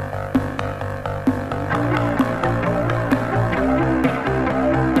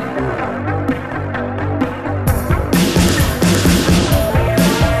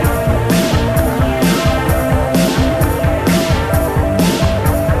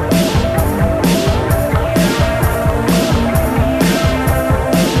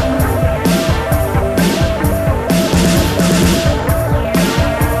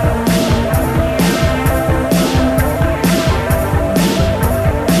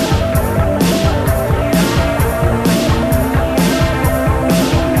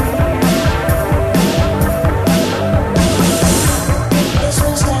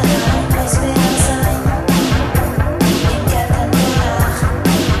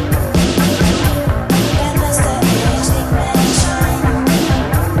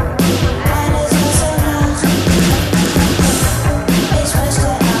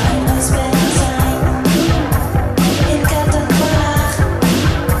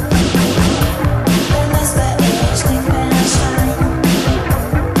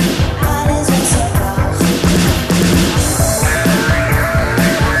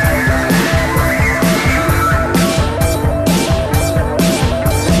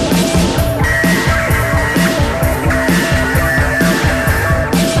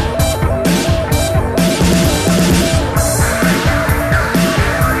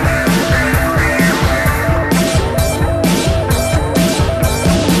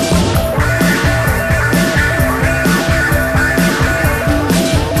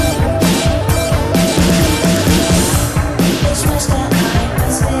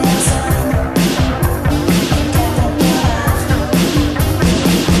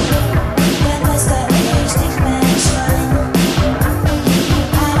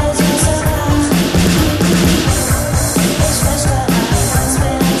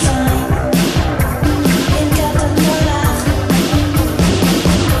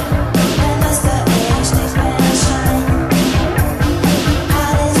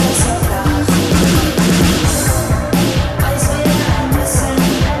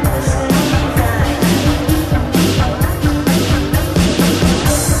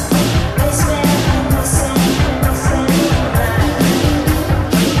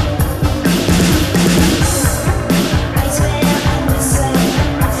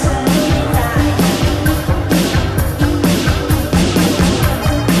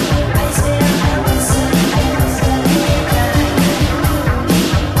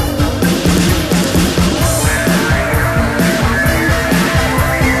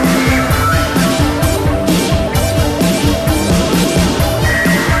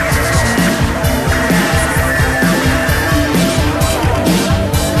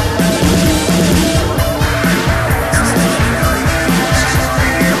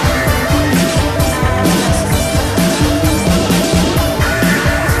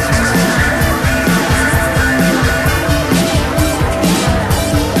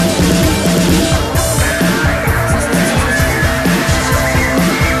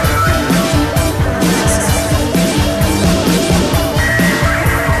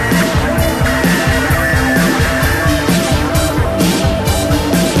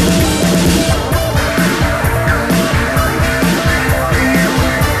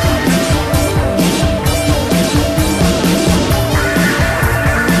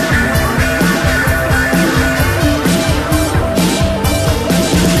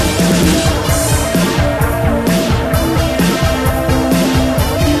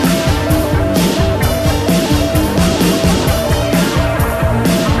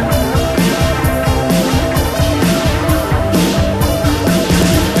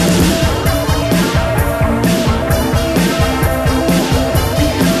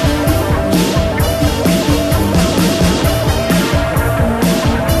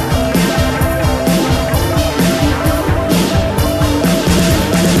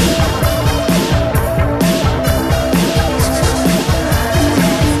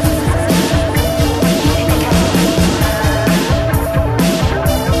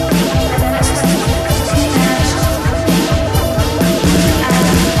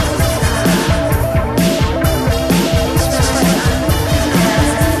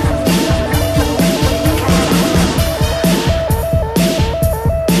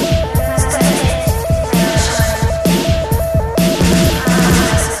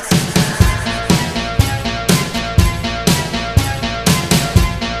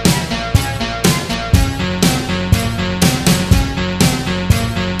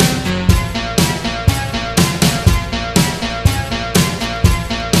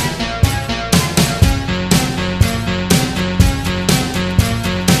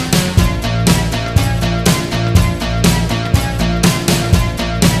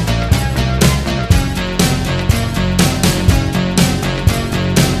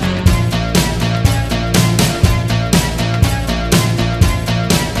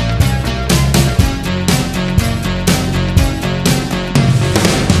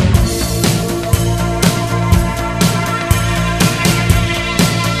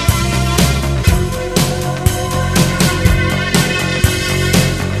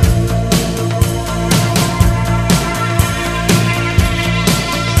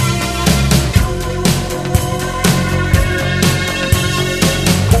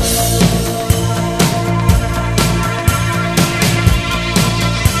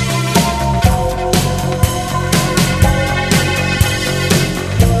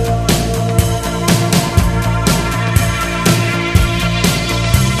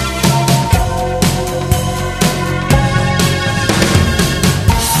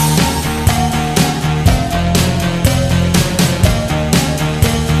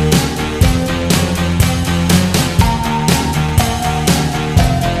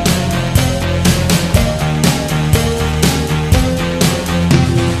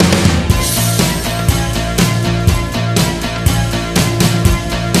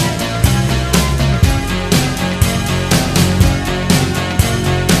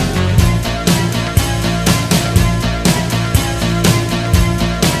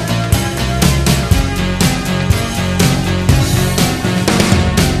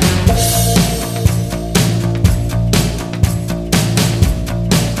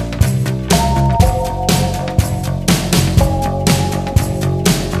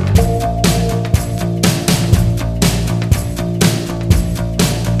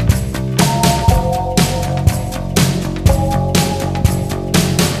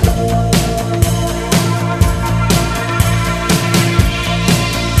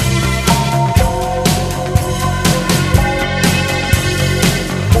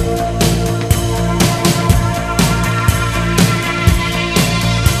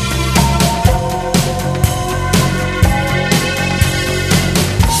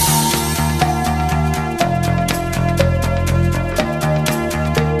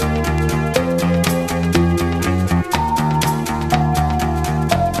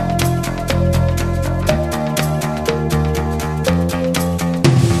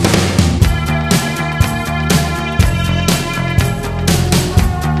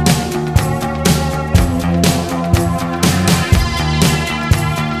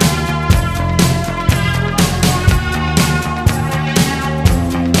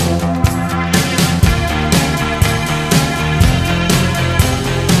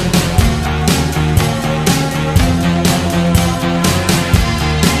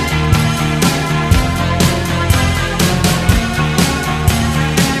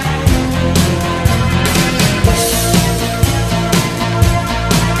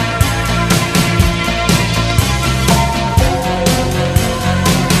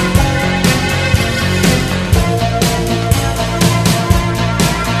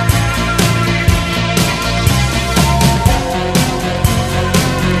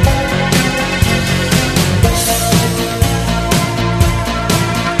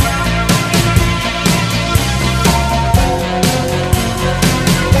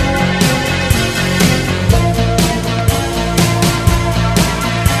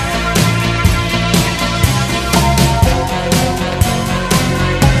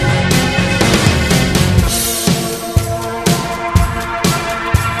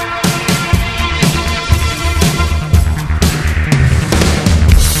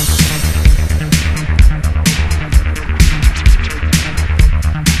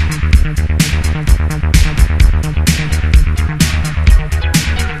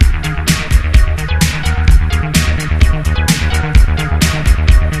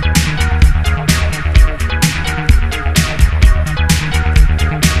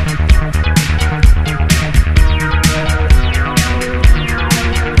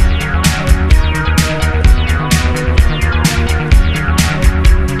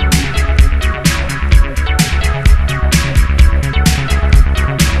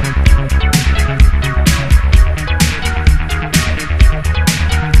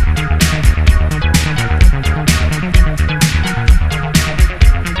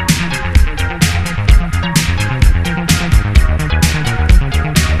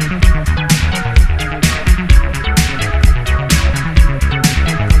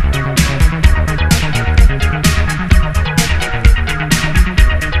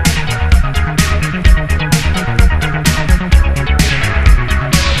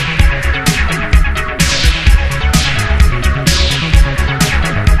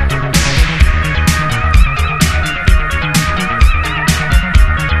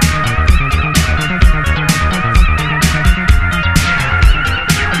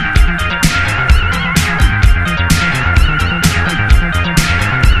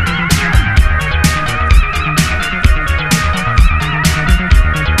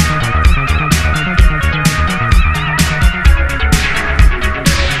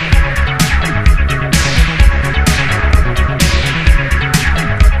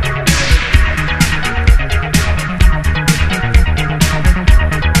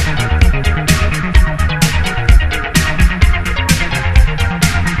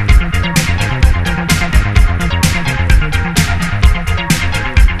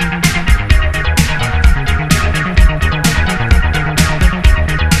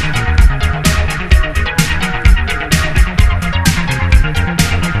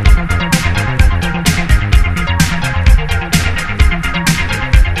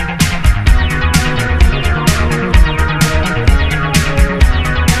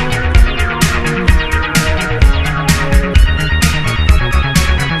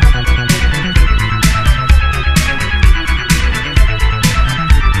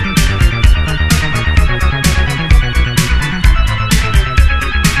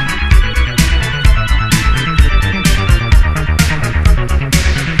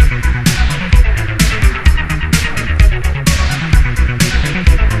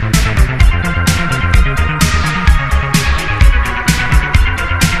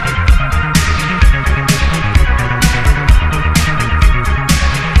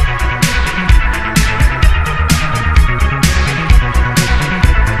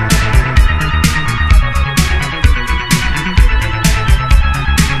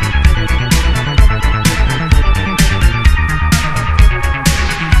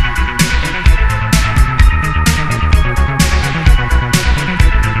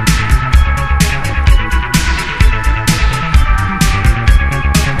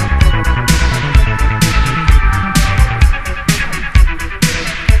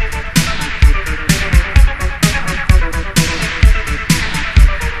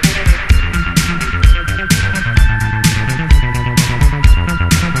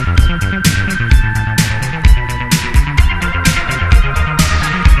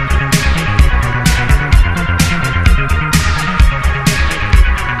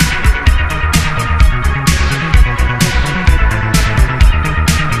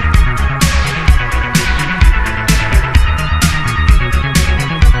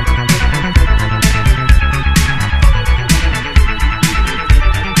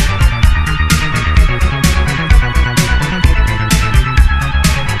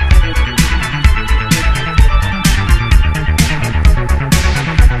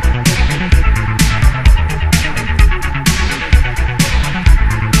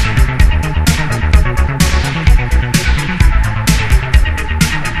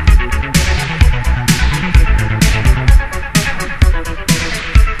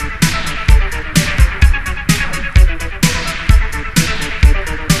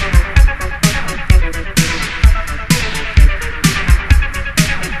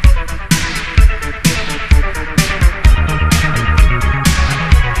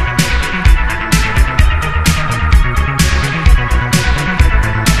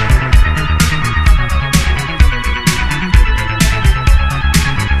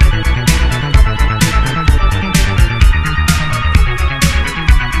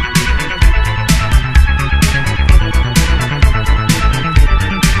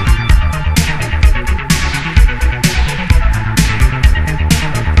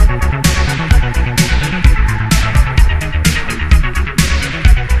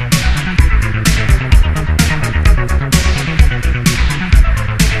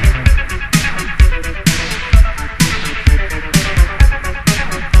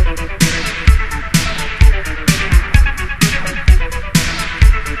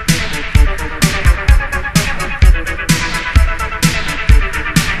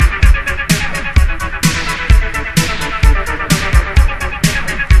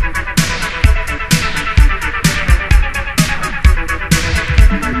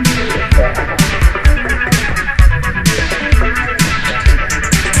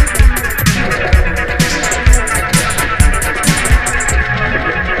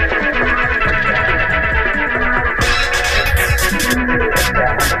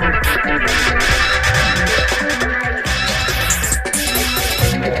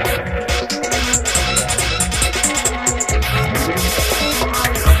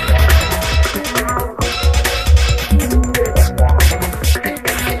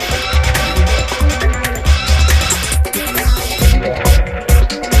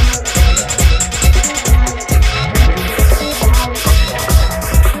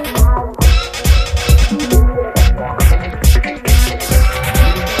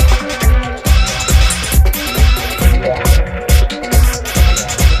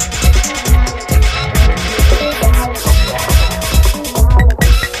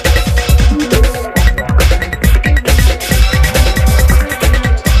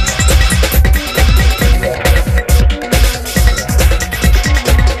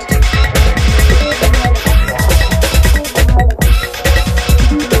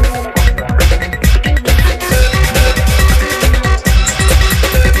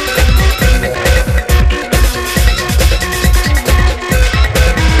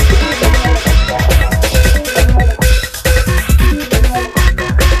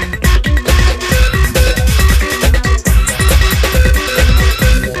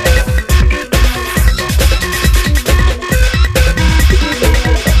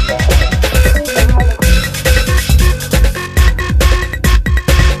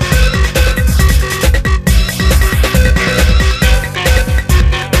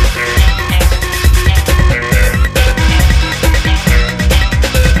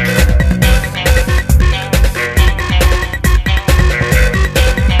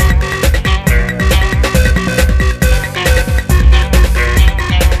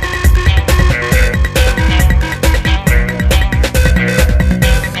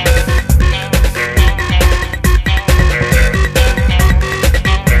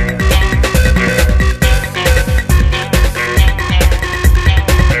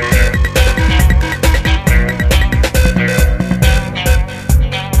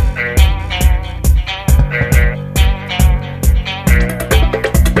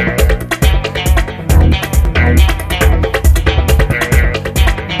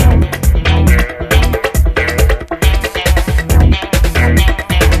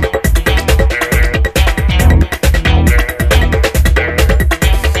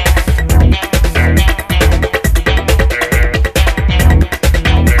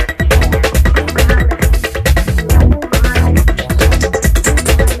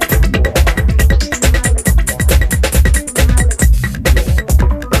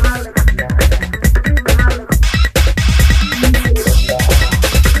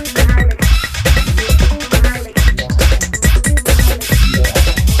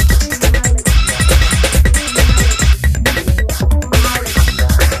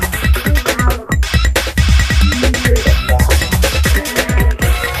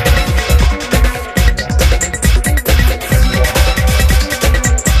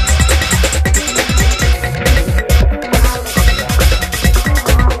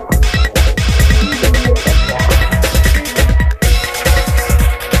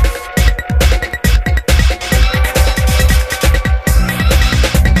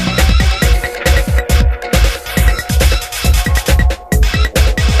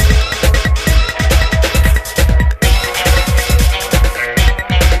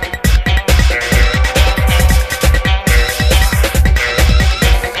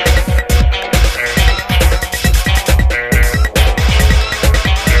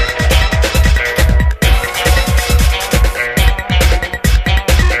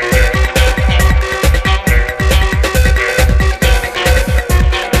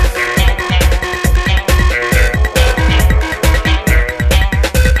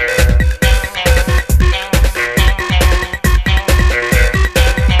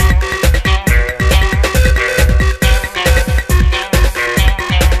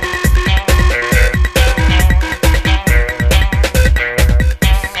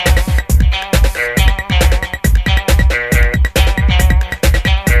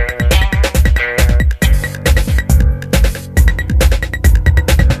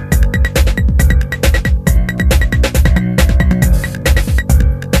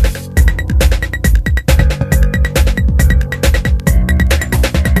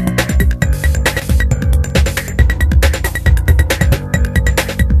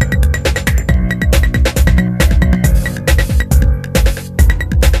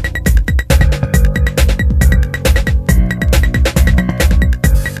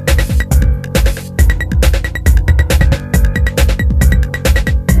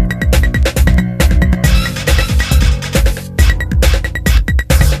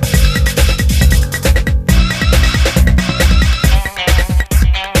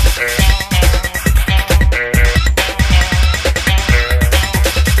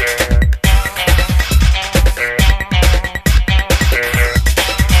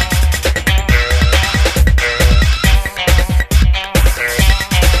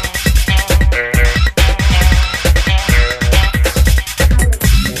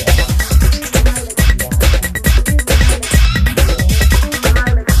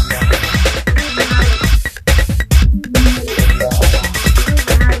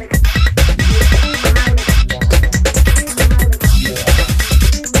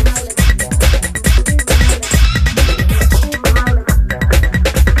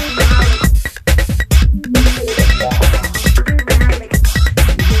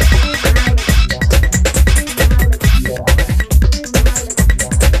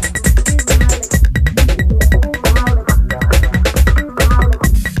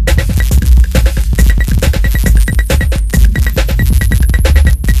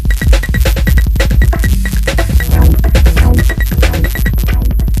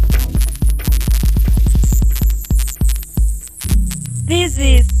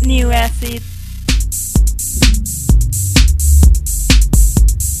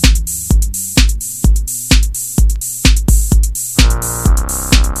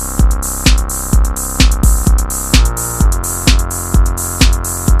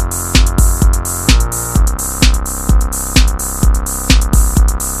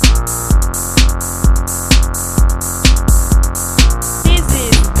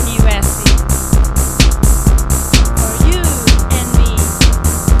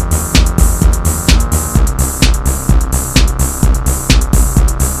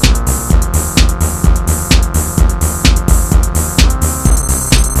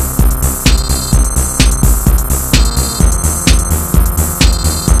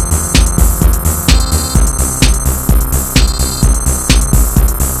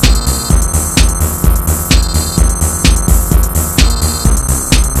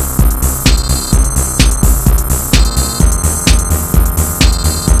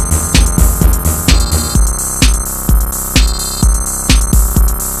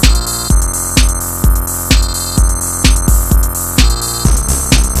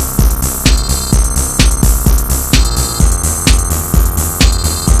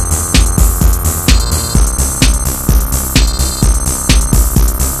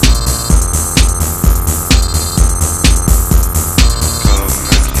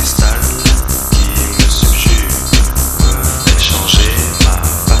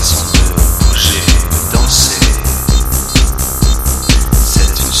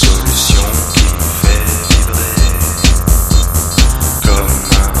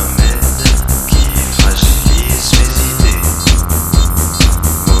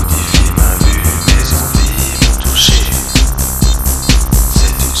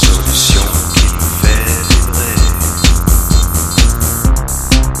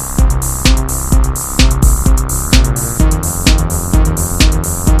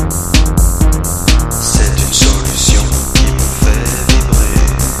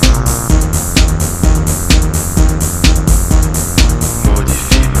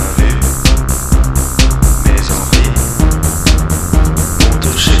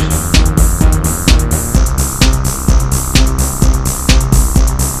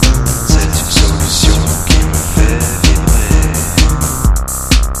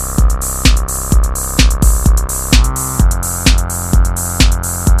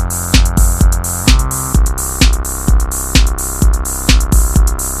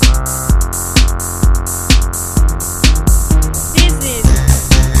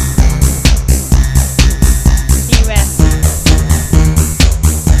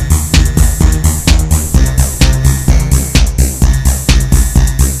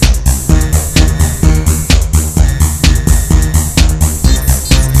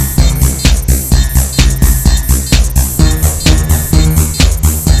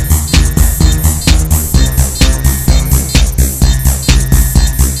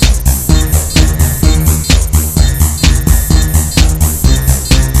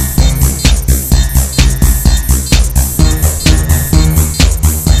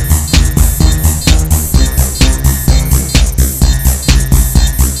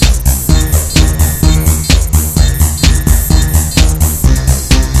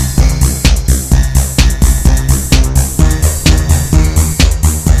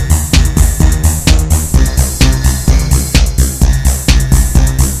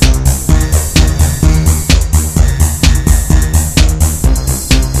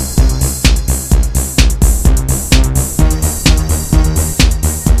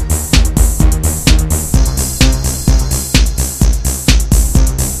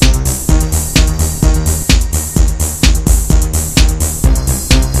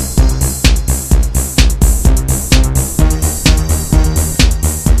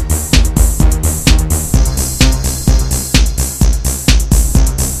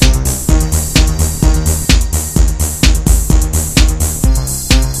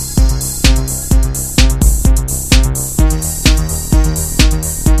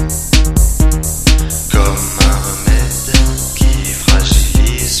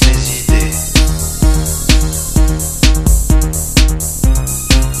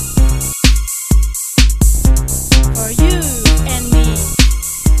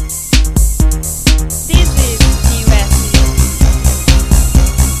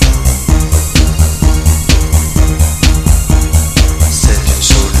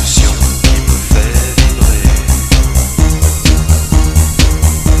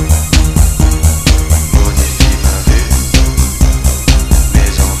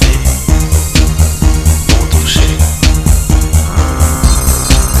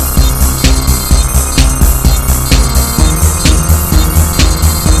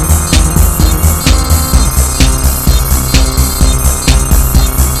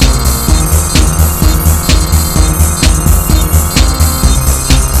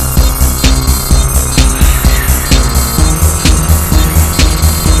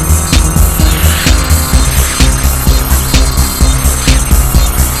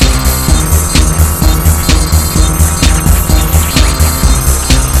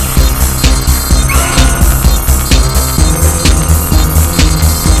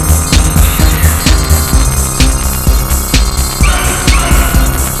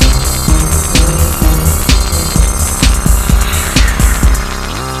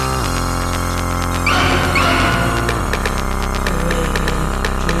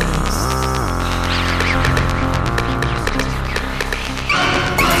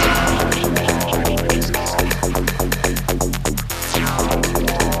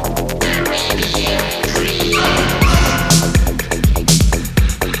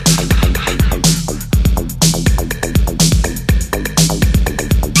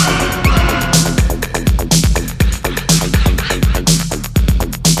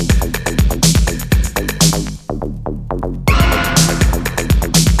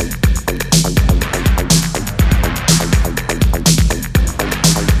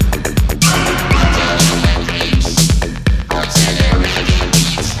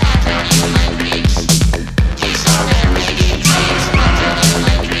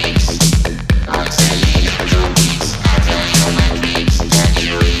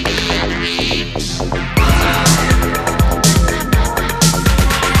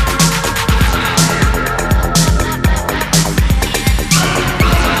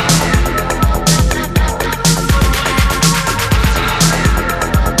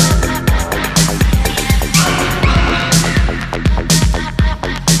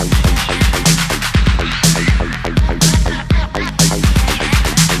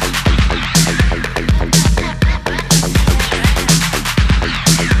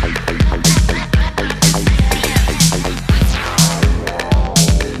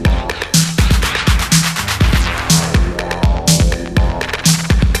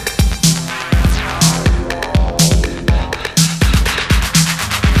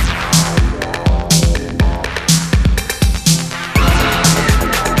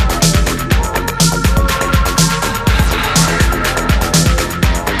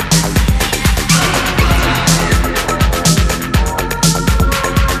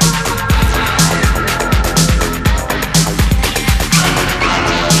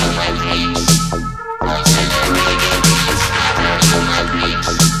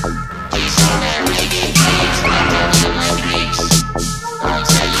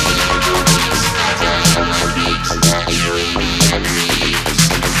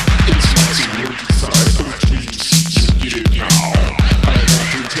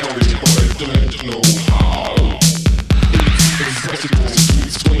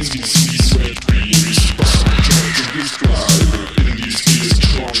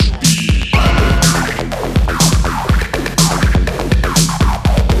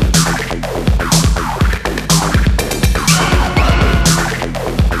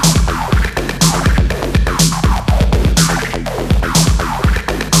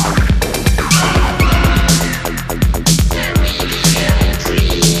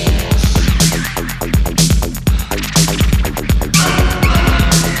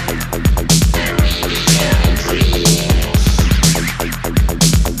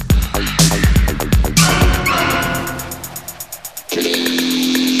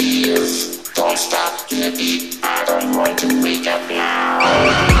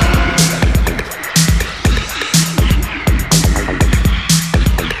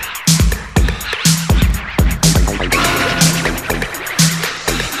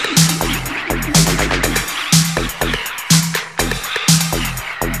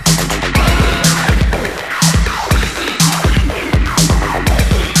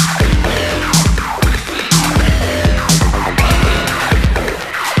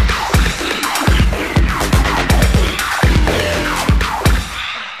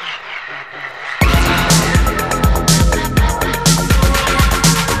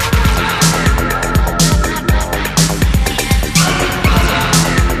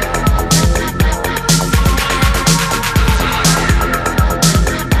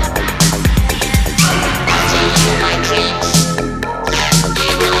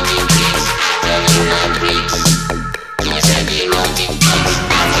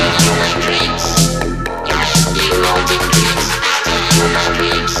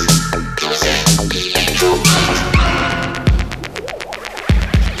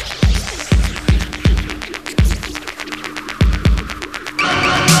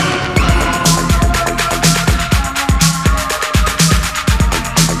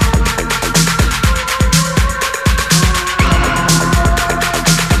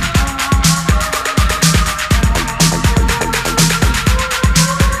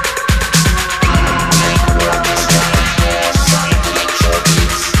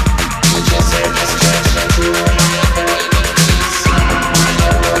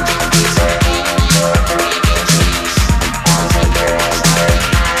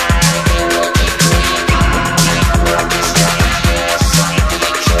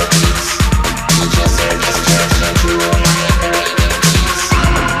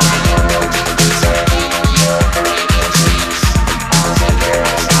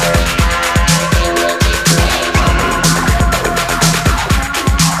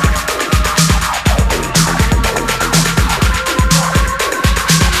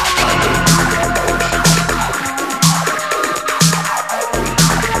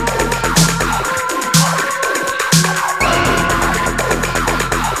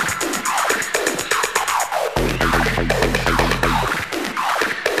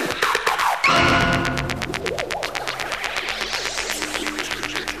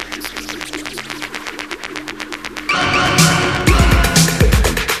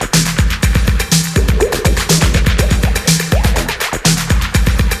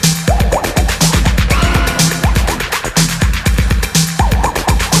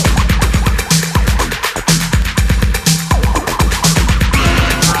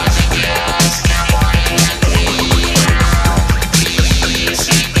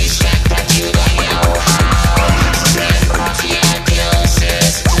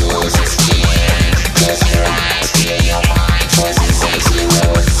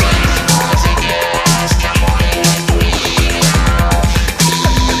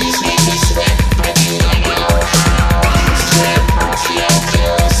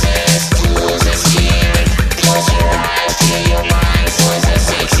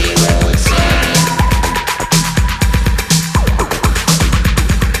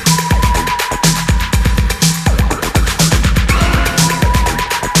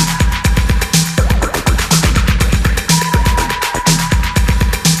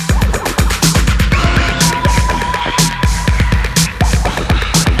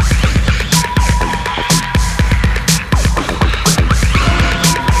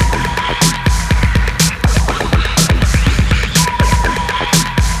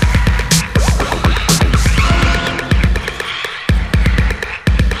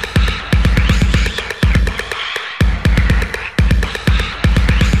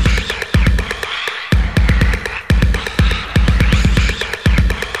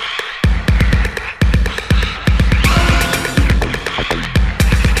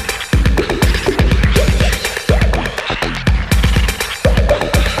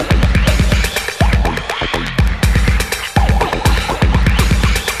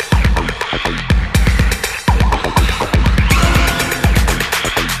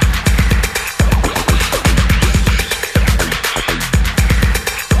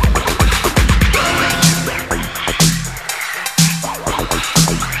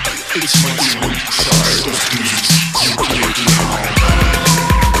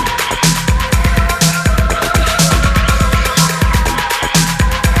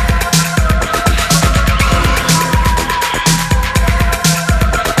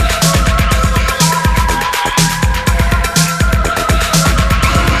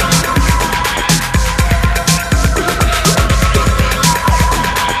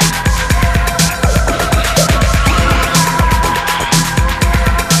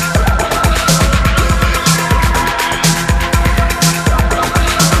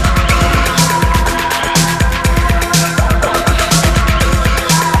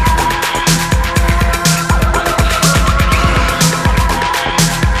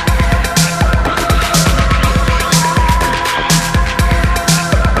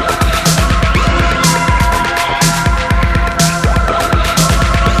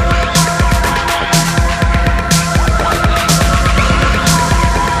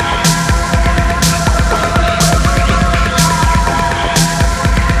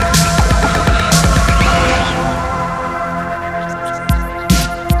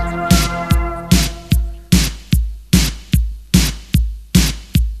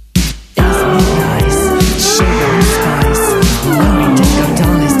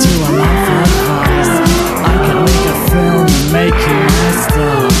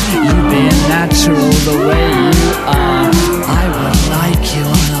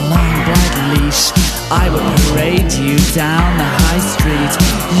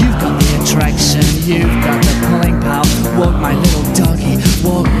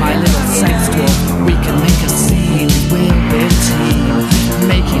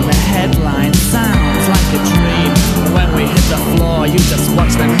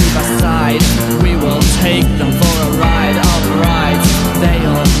 watch them move aside. We will take them for a ride, alright. They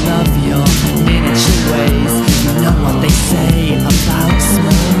all love your miniature ways. You know what they say about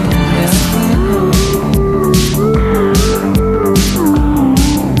smoothness.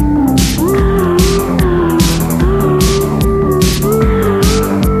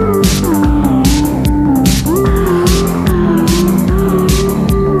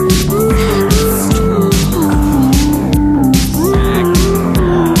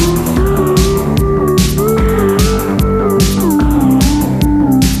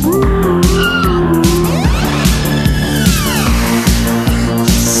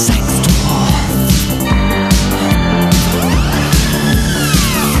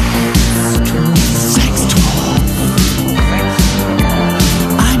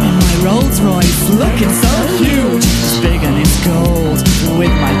 Looking so huge, big and it's gold,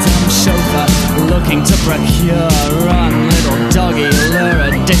 with my dumb chauffeur looking to procure. Run, little doggy, lure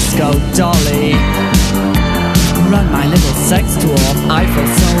a disco dolly. Run, my little sex dwarf, I feel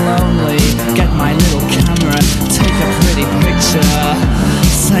so lonely. Get my little camera, take a pretty picture.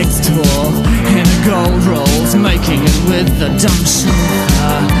 Sex dwarf in a gold rolls, making it with the dumb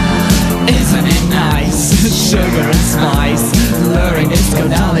chauffeur. Isn't it nice? Sugar and spice, luring disco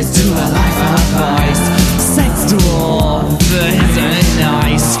dollies to a life of vice. Sex dwarf, isn't it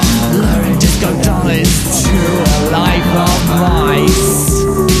nice? Luring disco dollies to a life of vice.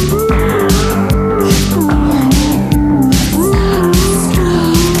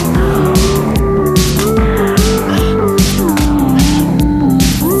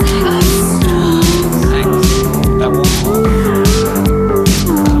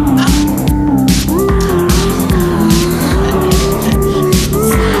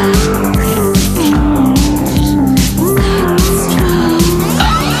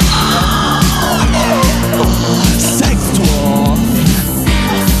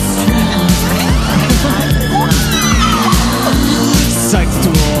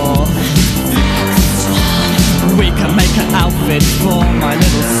 For my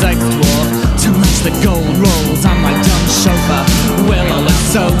little sex dwarf to match the gold rolls on my dumb chauffeur. We'll all look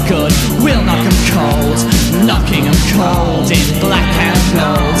so good, we'll knock 'em cold, knocking 'em cold in black and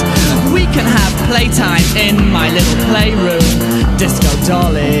gold. We can have playtime in my little playroom. Disco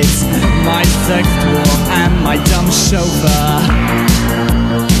dollies, my sex dwarf and my dumb chauffeur.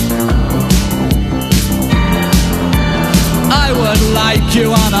 I would like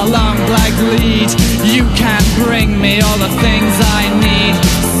you on a long black lead. You can bring me all the things I need.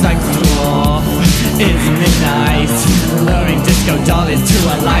 Sex dwarf, isn't it nice? Luring disco dollies to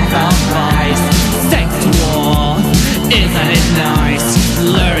a life of vice. Sex dwarf, isn't it nice?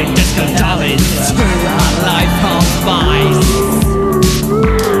 Luring disco dollies to a life of vice.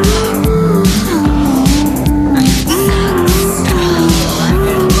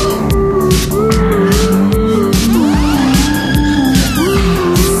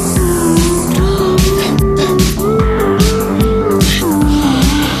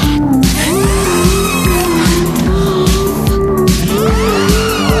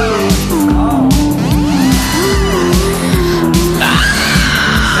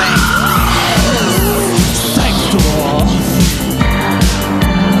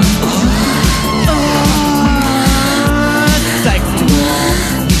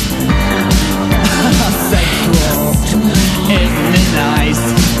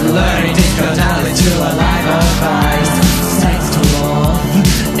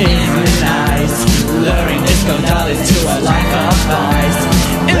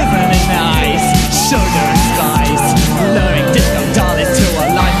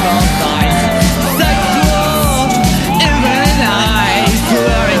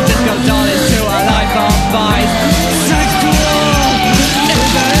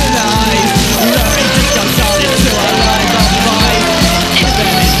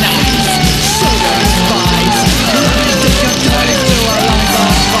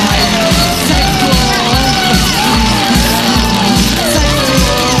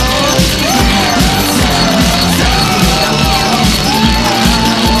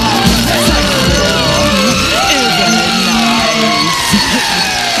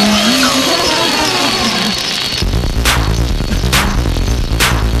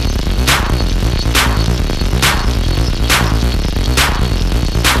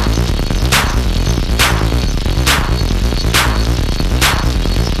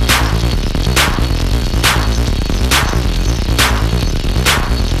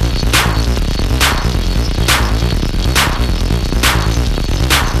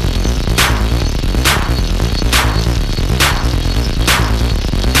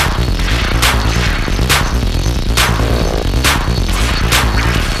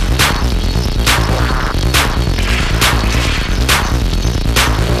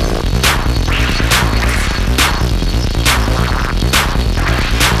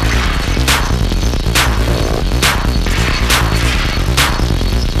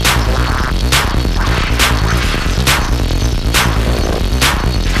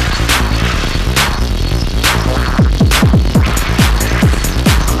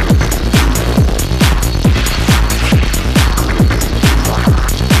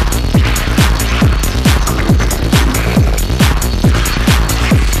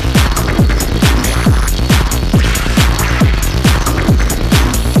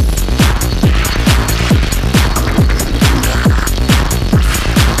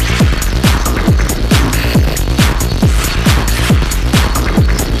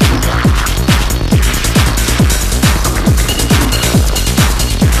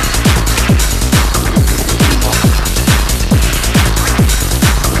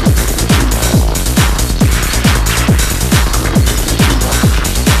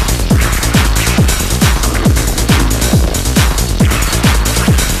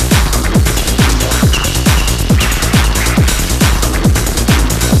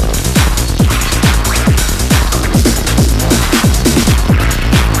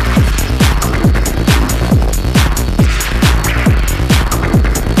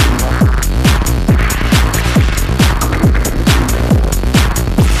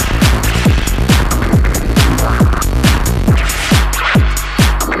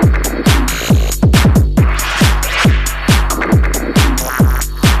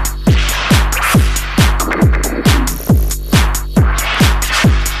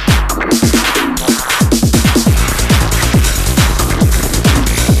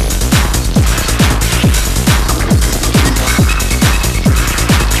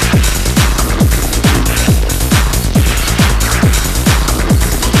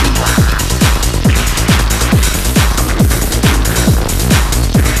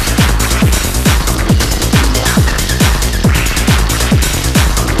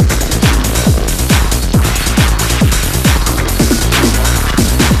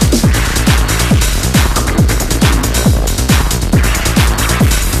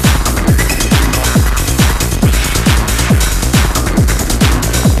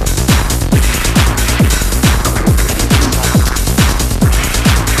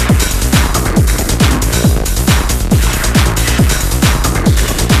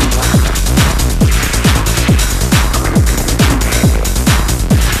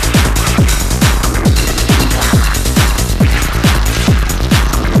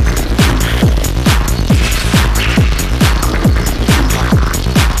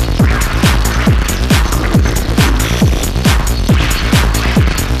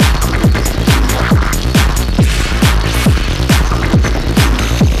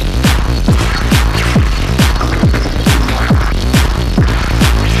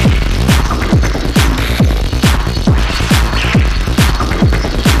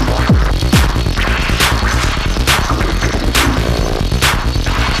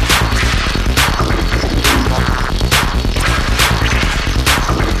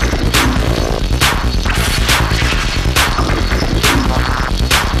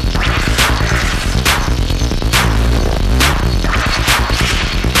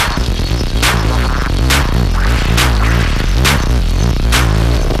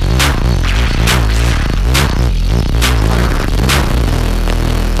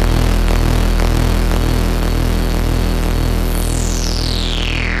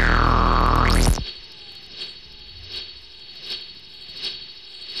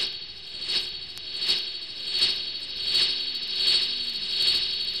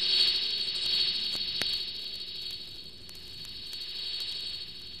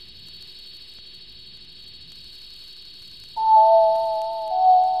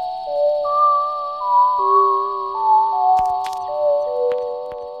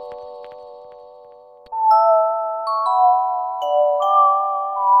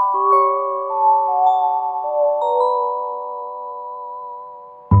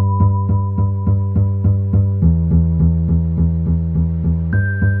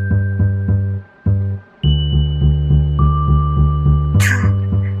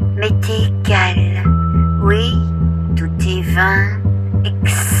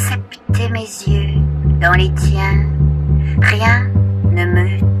 dans les tiens. Rien ne me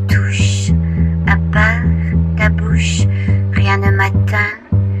touche, à part ta bouche. Rien ne m'atteint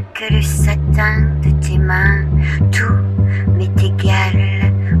que le satin de tes mains. Tout m'est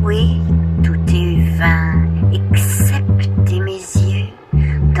égal, oui, tout est vain, excepté mes yeux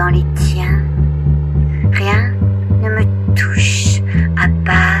dans les tiens. Rien ne me touche, à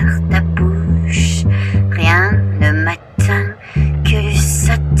part ta bouche. Rien ne m'atteint que le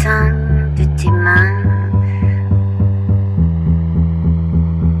satin de tes mains.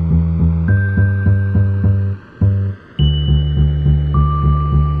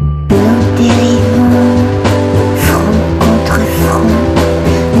 Nous dérivons, front contre front.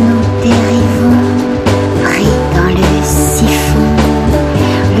 Nous dérivons, pris dans le siphon.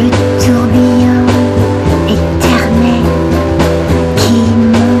 Le tourbillon éternel qui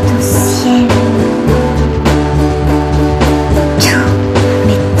monte au ciel. Tout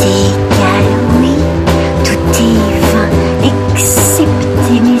m'est égal, oui, tout est vain,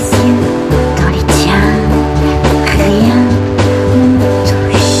 excepté mes yeux dans les tiens. Rien ne me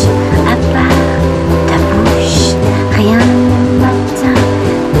touche, à part ta bouche. Rien ne m'atteint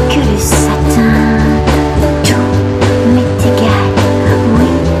que le satin. Tout m'est égal,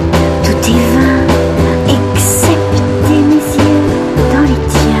 oui, tout est vain, excepté mes yeux dans les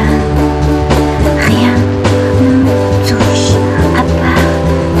tiens. Rien ne me touche, à part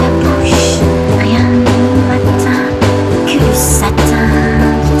ta bouche. Rien ne m'atteint que le satin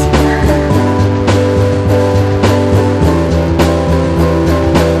de tes mains.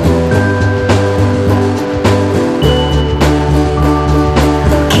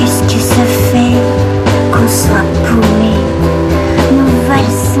 Qu'est-ce que ça fait qu'on soit paumé? Nous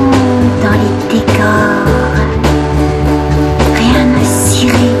valsons dans les décors. Rien à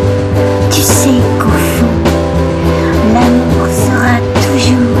cirer, tu sais qu'au fond, l'amour sera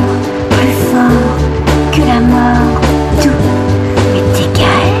toujours plus fort que la mort. Tout m'est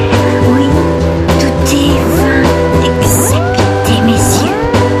égal, oui, tout est vain, excepté mes yeux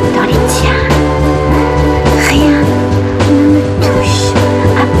dans les tiens. Rien ne me touche,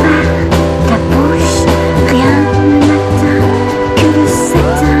 à part ta bouche. Rien ne m'atteint que le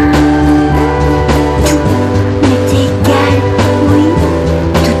satin. Tout m'est égal, oui,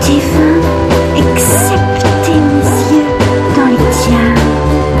 tout est vain, excepté mes yeux dans les tiens.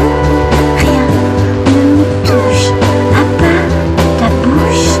 Rien ne me touche, à part ta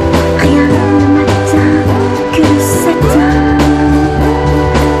bouche. Rien ne m'atteint que le satin.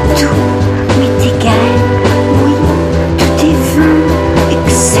 Tout m'est égal, oui, tout est vain,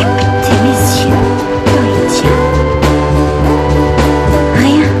 excepté mes yeux dans les tiens.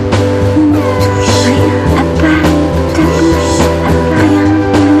 Rien ne me touche, à part ta bouche. Rien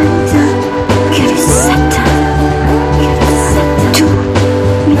ne m'atteint que le satin. Tout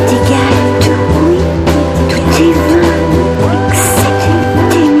m'est égal, oui, tout est vain,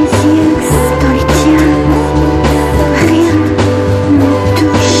 excepté mes yeux dans les tiens. Rien ne me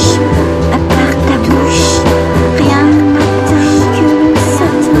touche, à part ta bouche. Rien ne m'atteint que le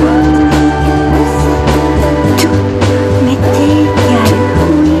satin. Tout m'est égal,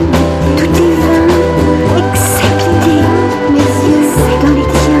 oui, tout est vain, excepté mes yeux dans les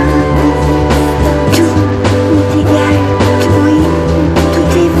tiens. Tout m'est égal, oui, tout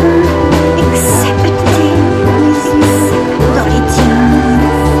est vain, excepté mes yeux dans les tiens.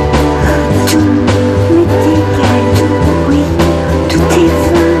 Tout m'est égal, oui, tout est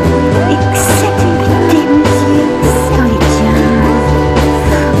vain, excepté mes yeux dans les tiens.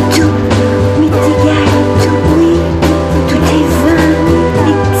 Tout m'est égal, oui, tout est vain,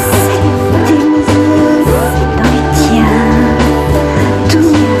 excepté mes yeux dans les tiens. Tout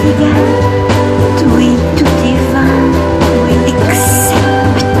m'est égal, oui, tout est vain,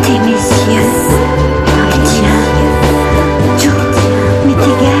 excepté mes yeux dans les tiens. Tout m'est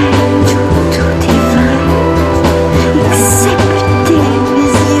égal, tout est vain, excepté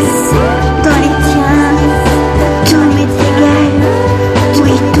mes yeux dans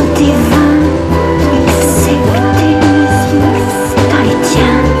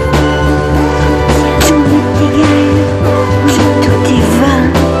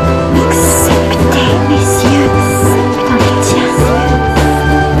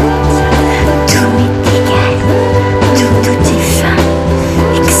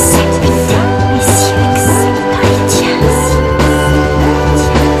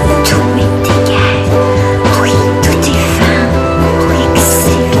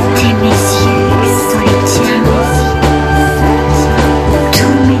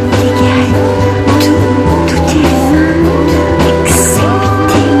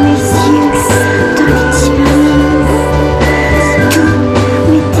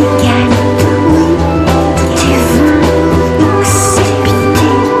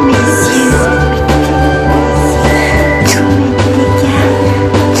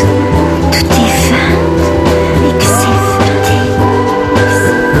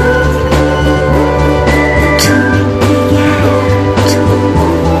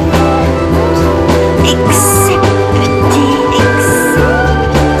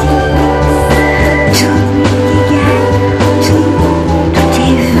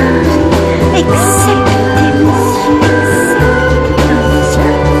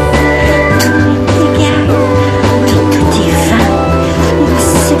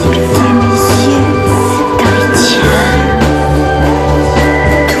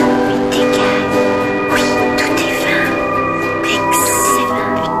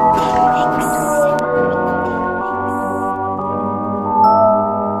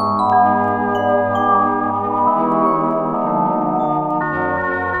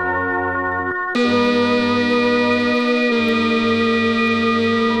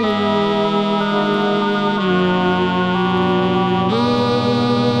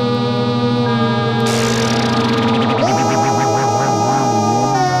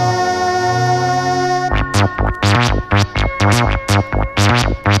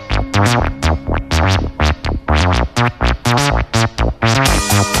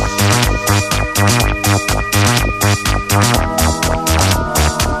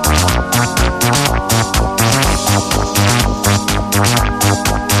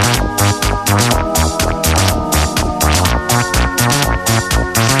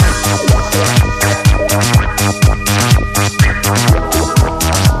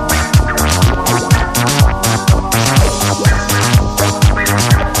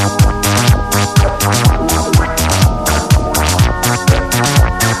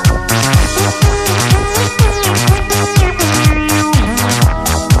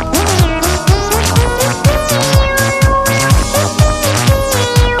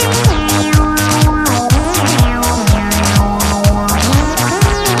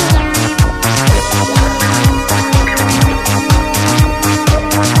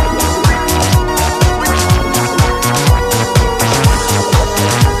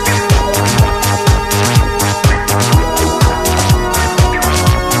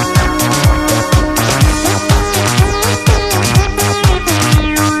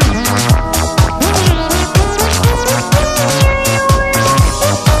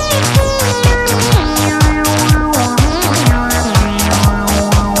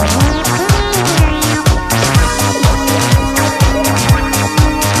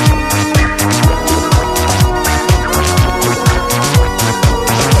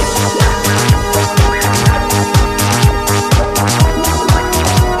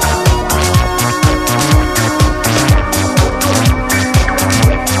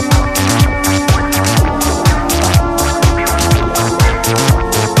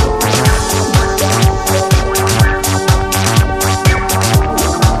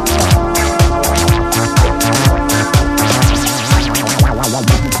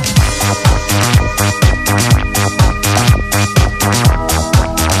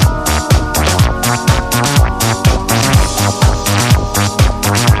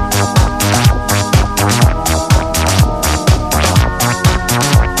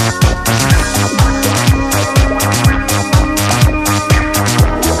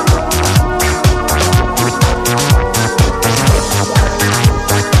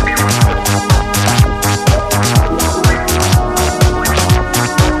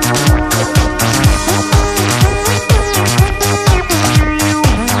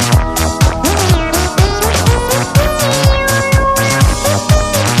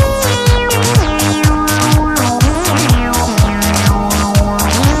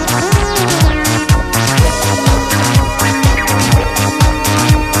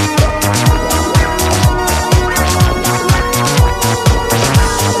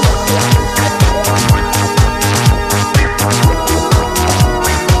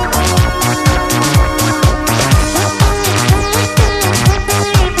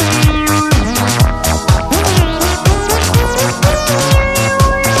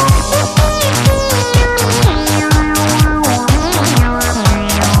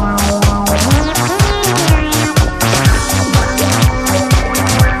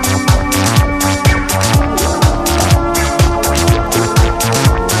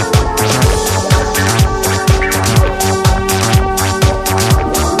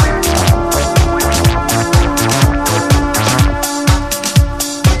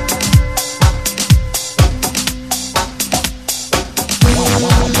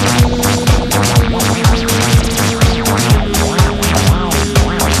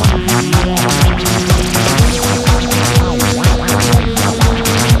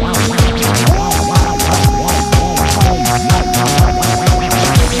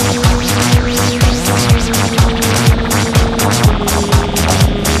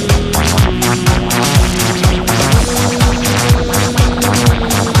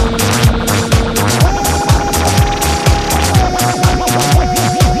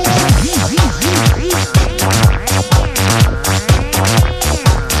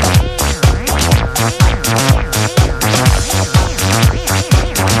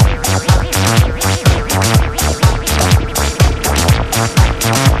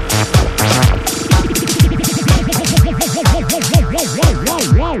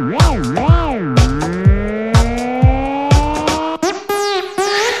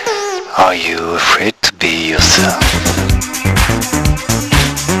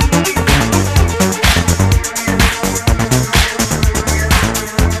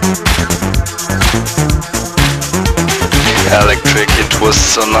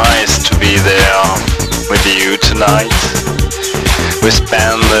was so nice to be there with you tonight. We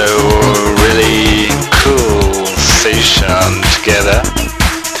spent a really cool session together.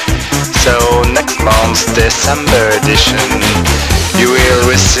 So next month's December edition, you will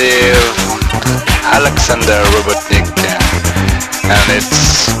receive Alexander Robotnik, and it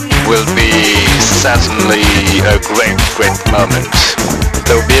will be certainly a great moment.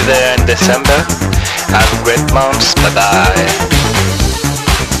 So be there in December. Have a great month. Bye bye.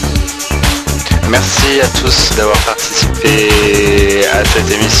 Merci à tous d'avoir participé à cette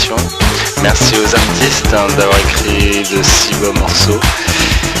émission. Merci aux artistes d'avoir écrit de si beaux morceaux.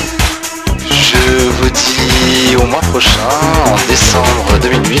 Je vous dis au mois prochain, en décembre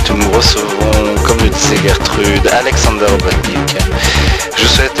 2008, où nous recevrons, comme le disait Gertrude, Alexander Robotnik. Je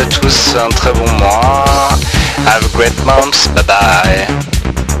vous souhaite à tous un très bon mois. Have a great month. Bye bye.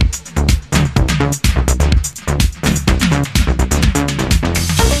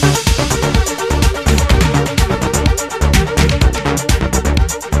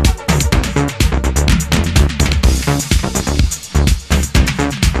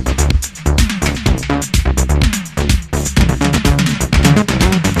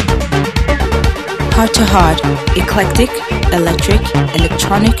 Heart to Heart, eclectic, electric,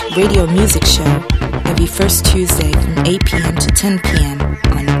 electronic radio music show every first Tuesday from 8 p.m. to 10 p.m.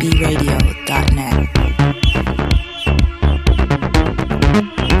 on bradio.net.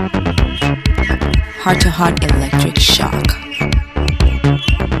 Heart to Heart Electric Shock.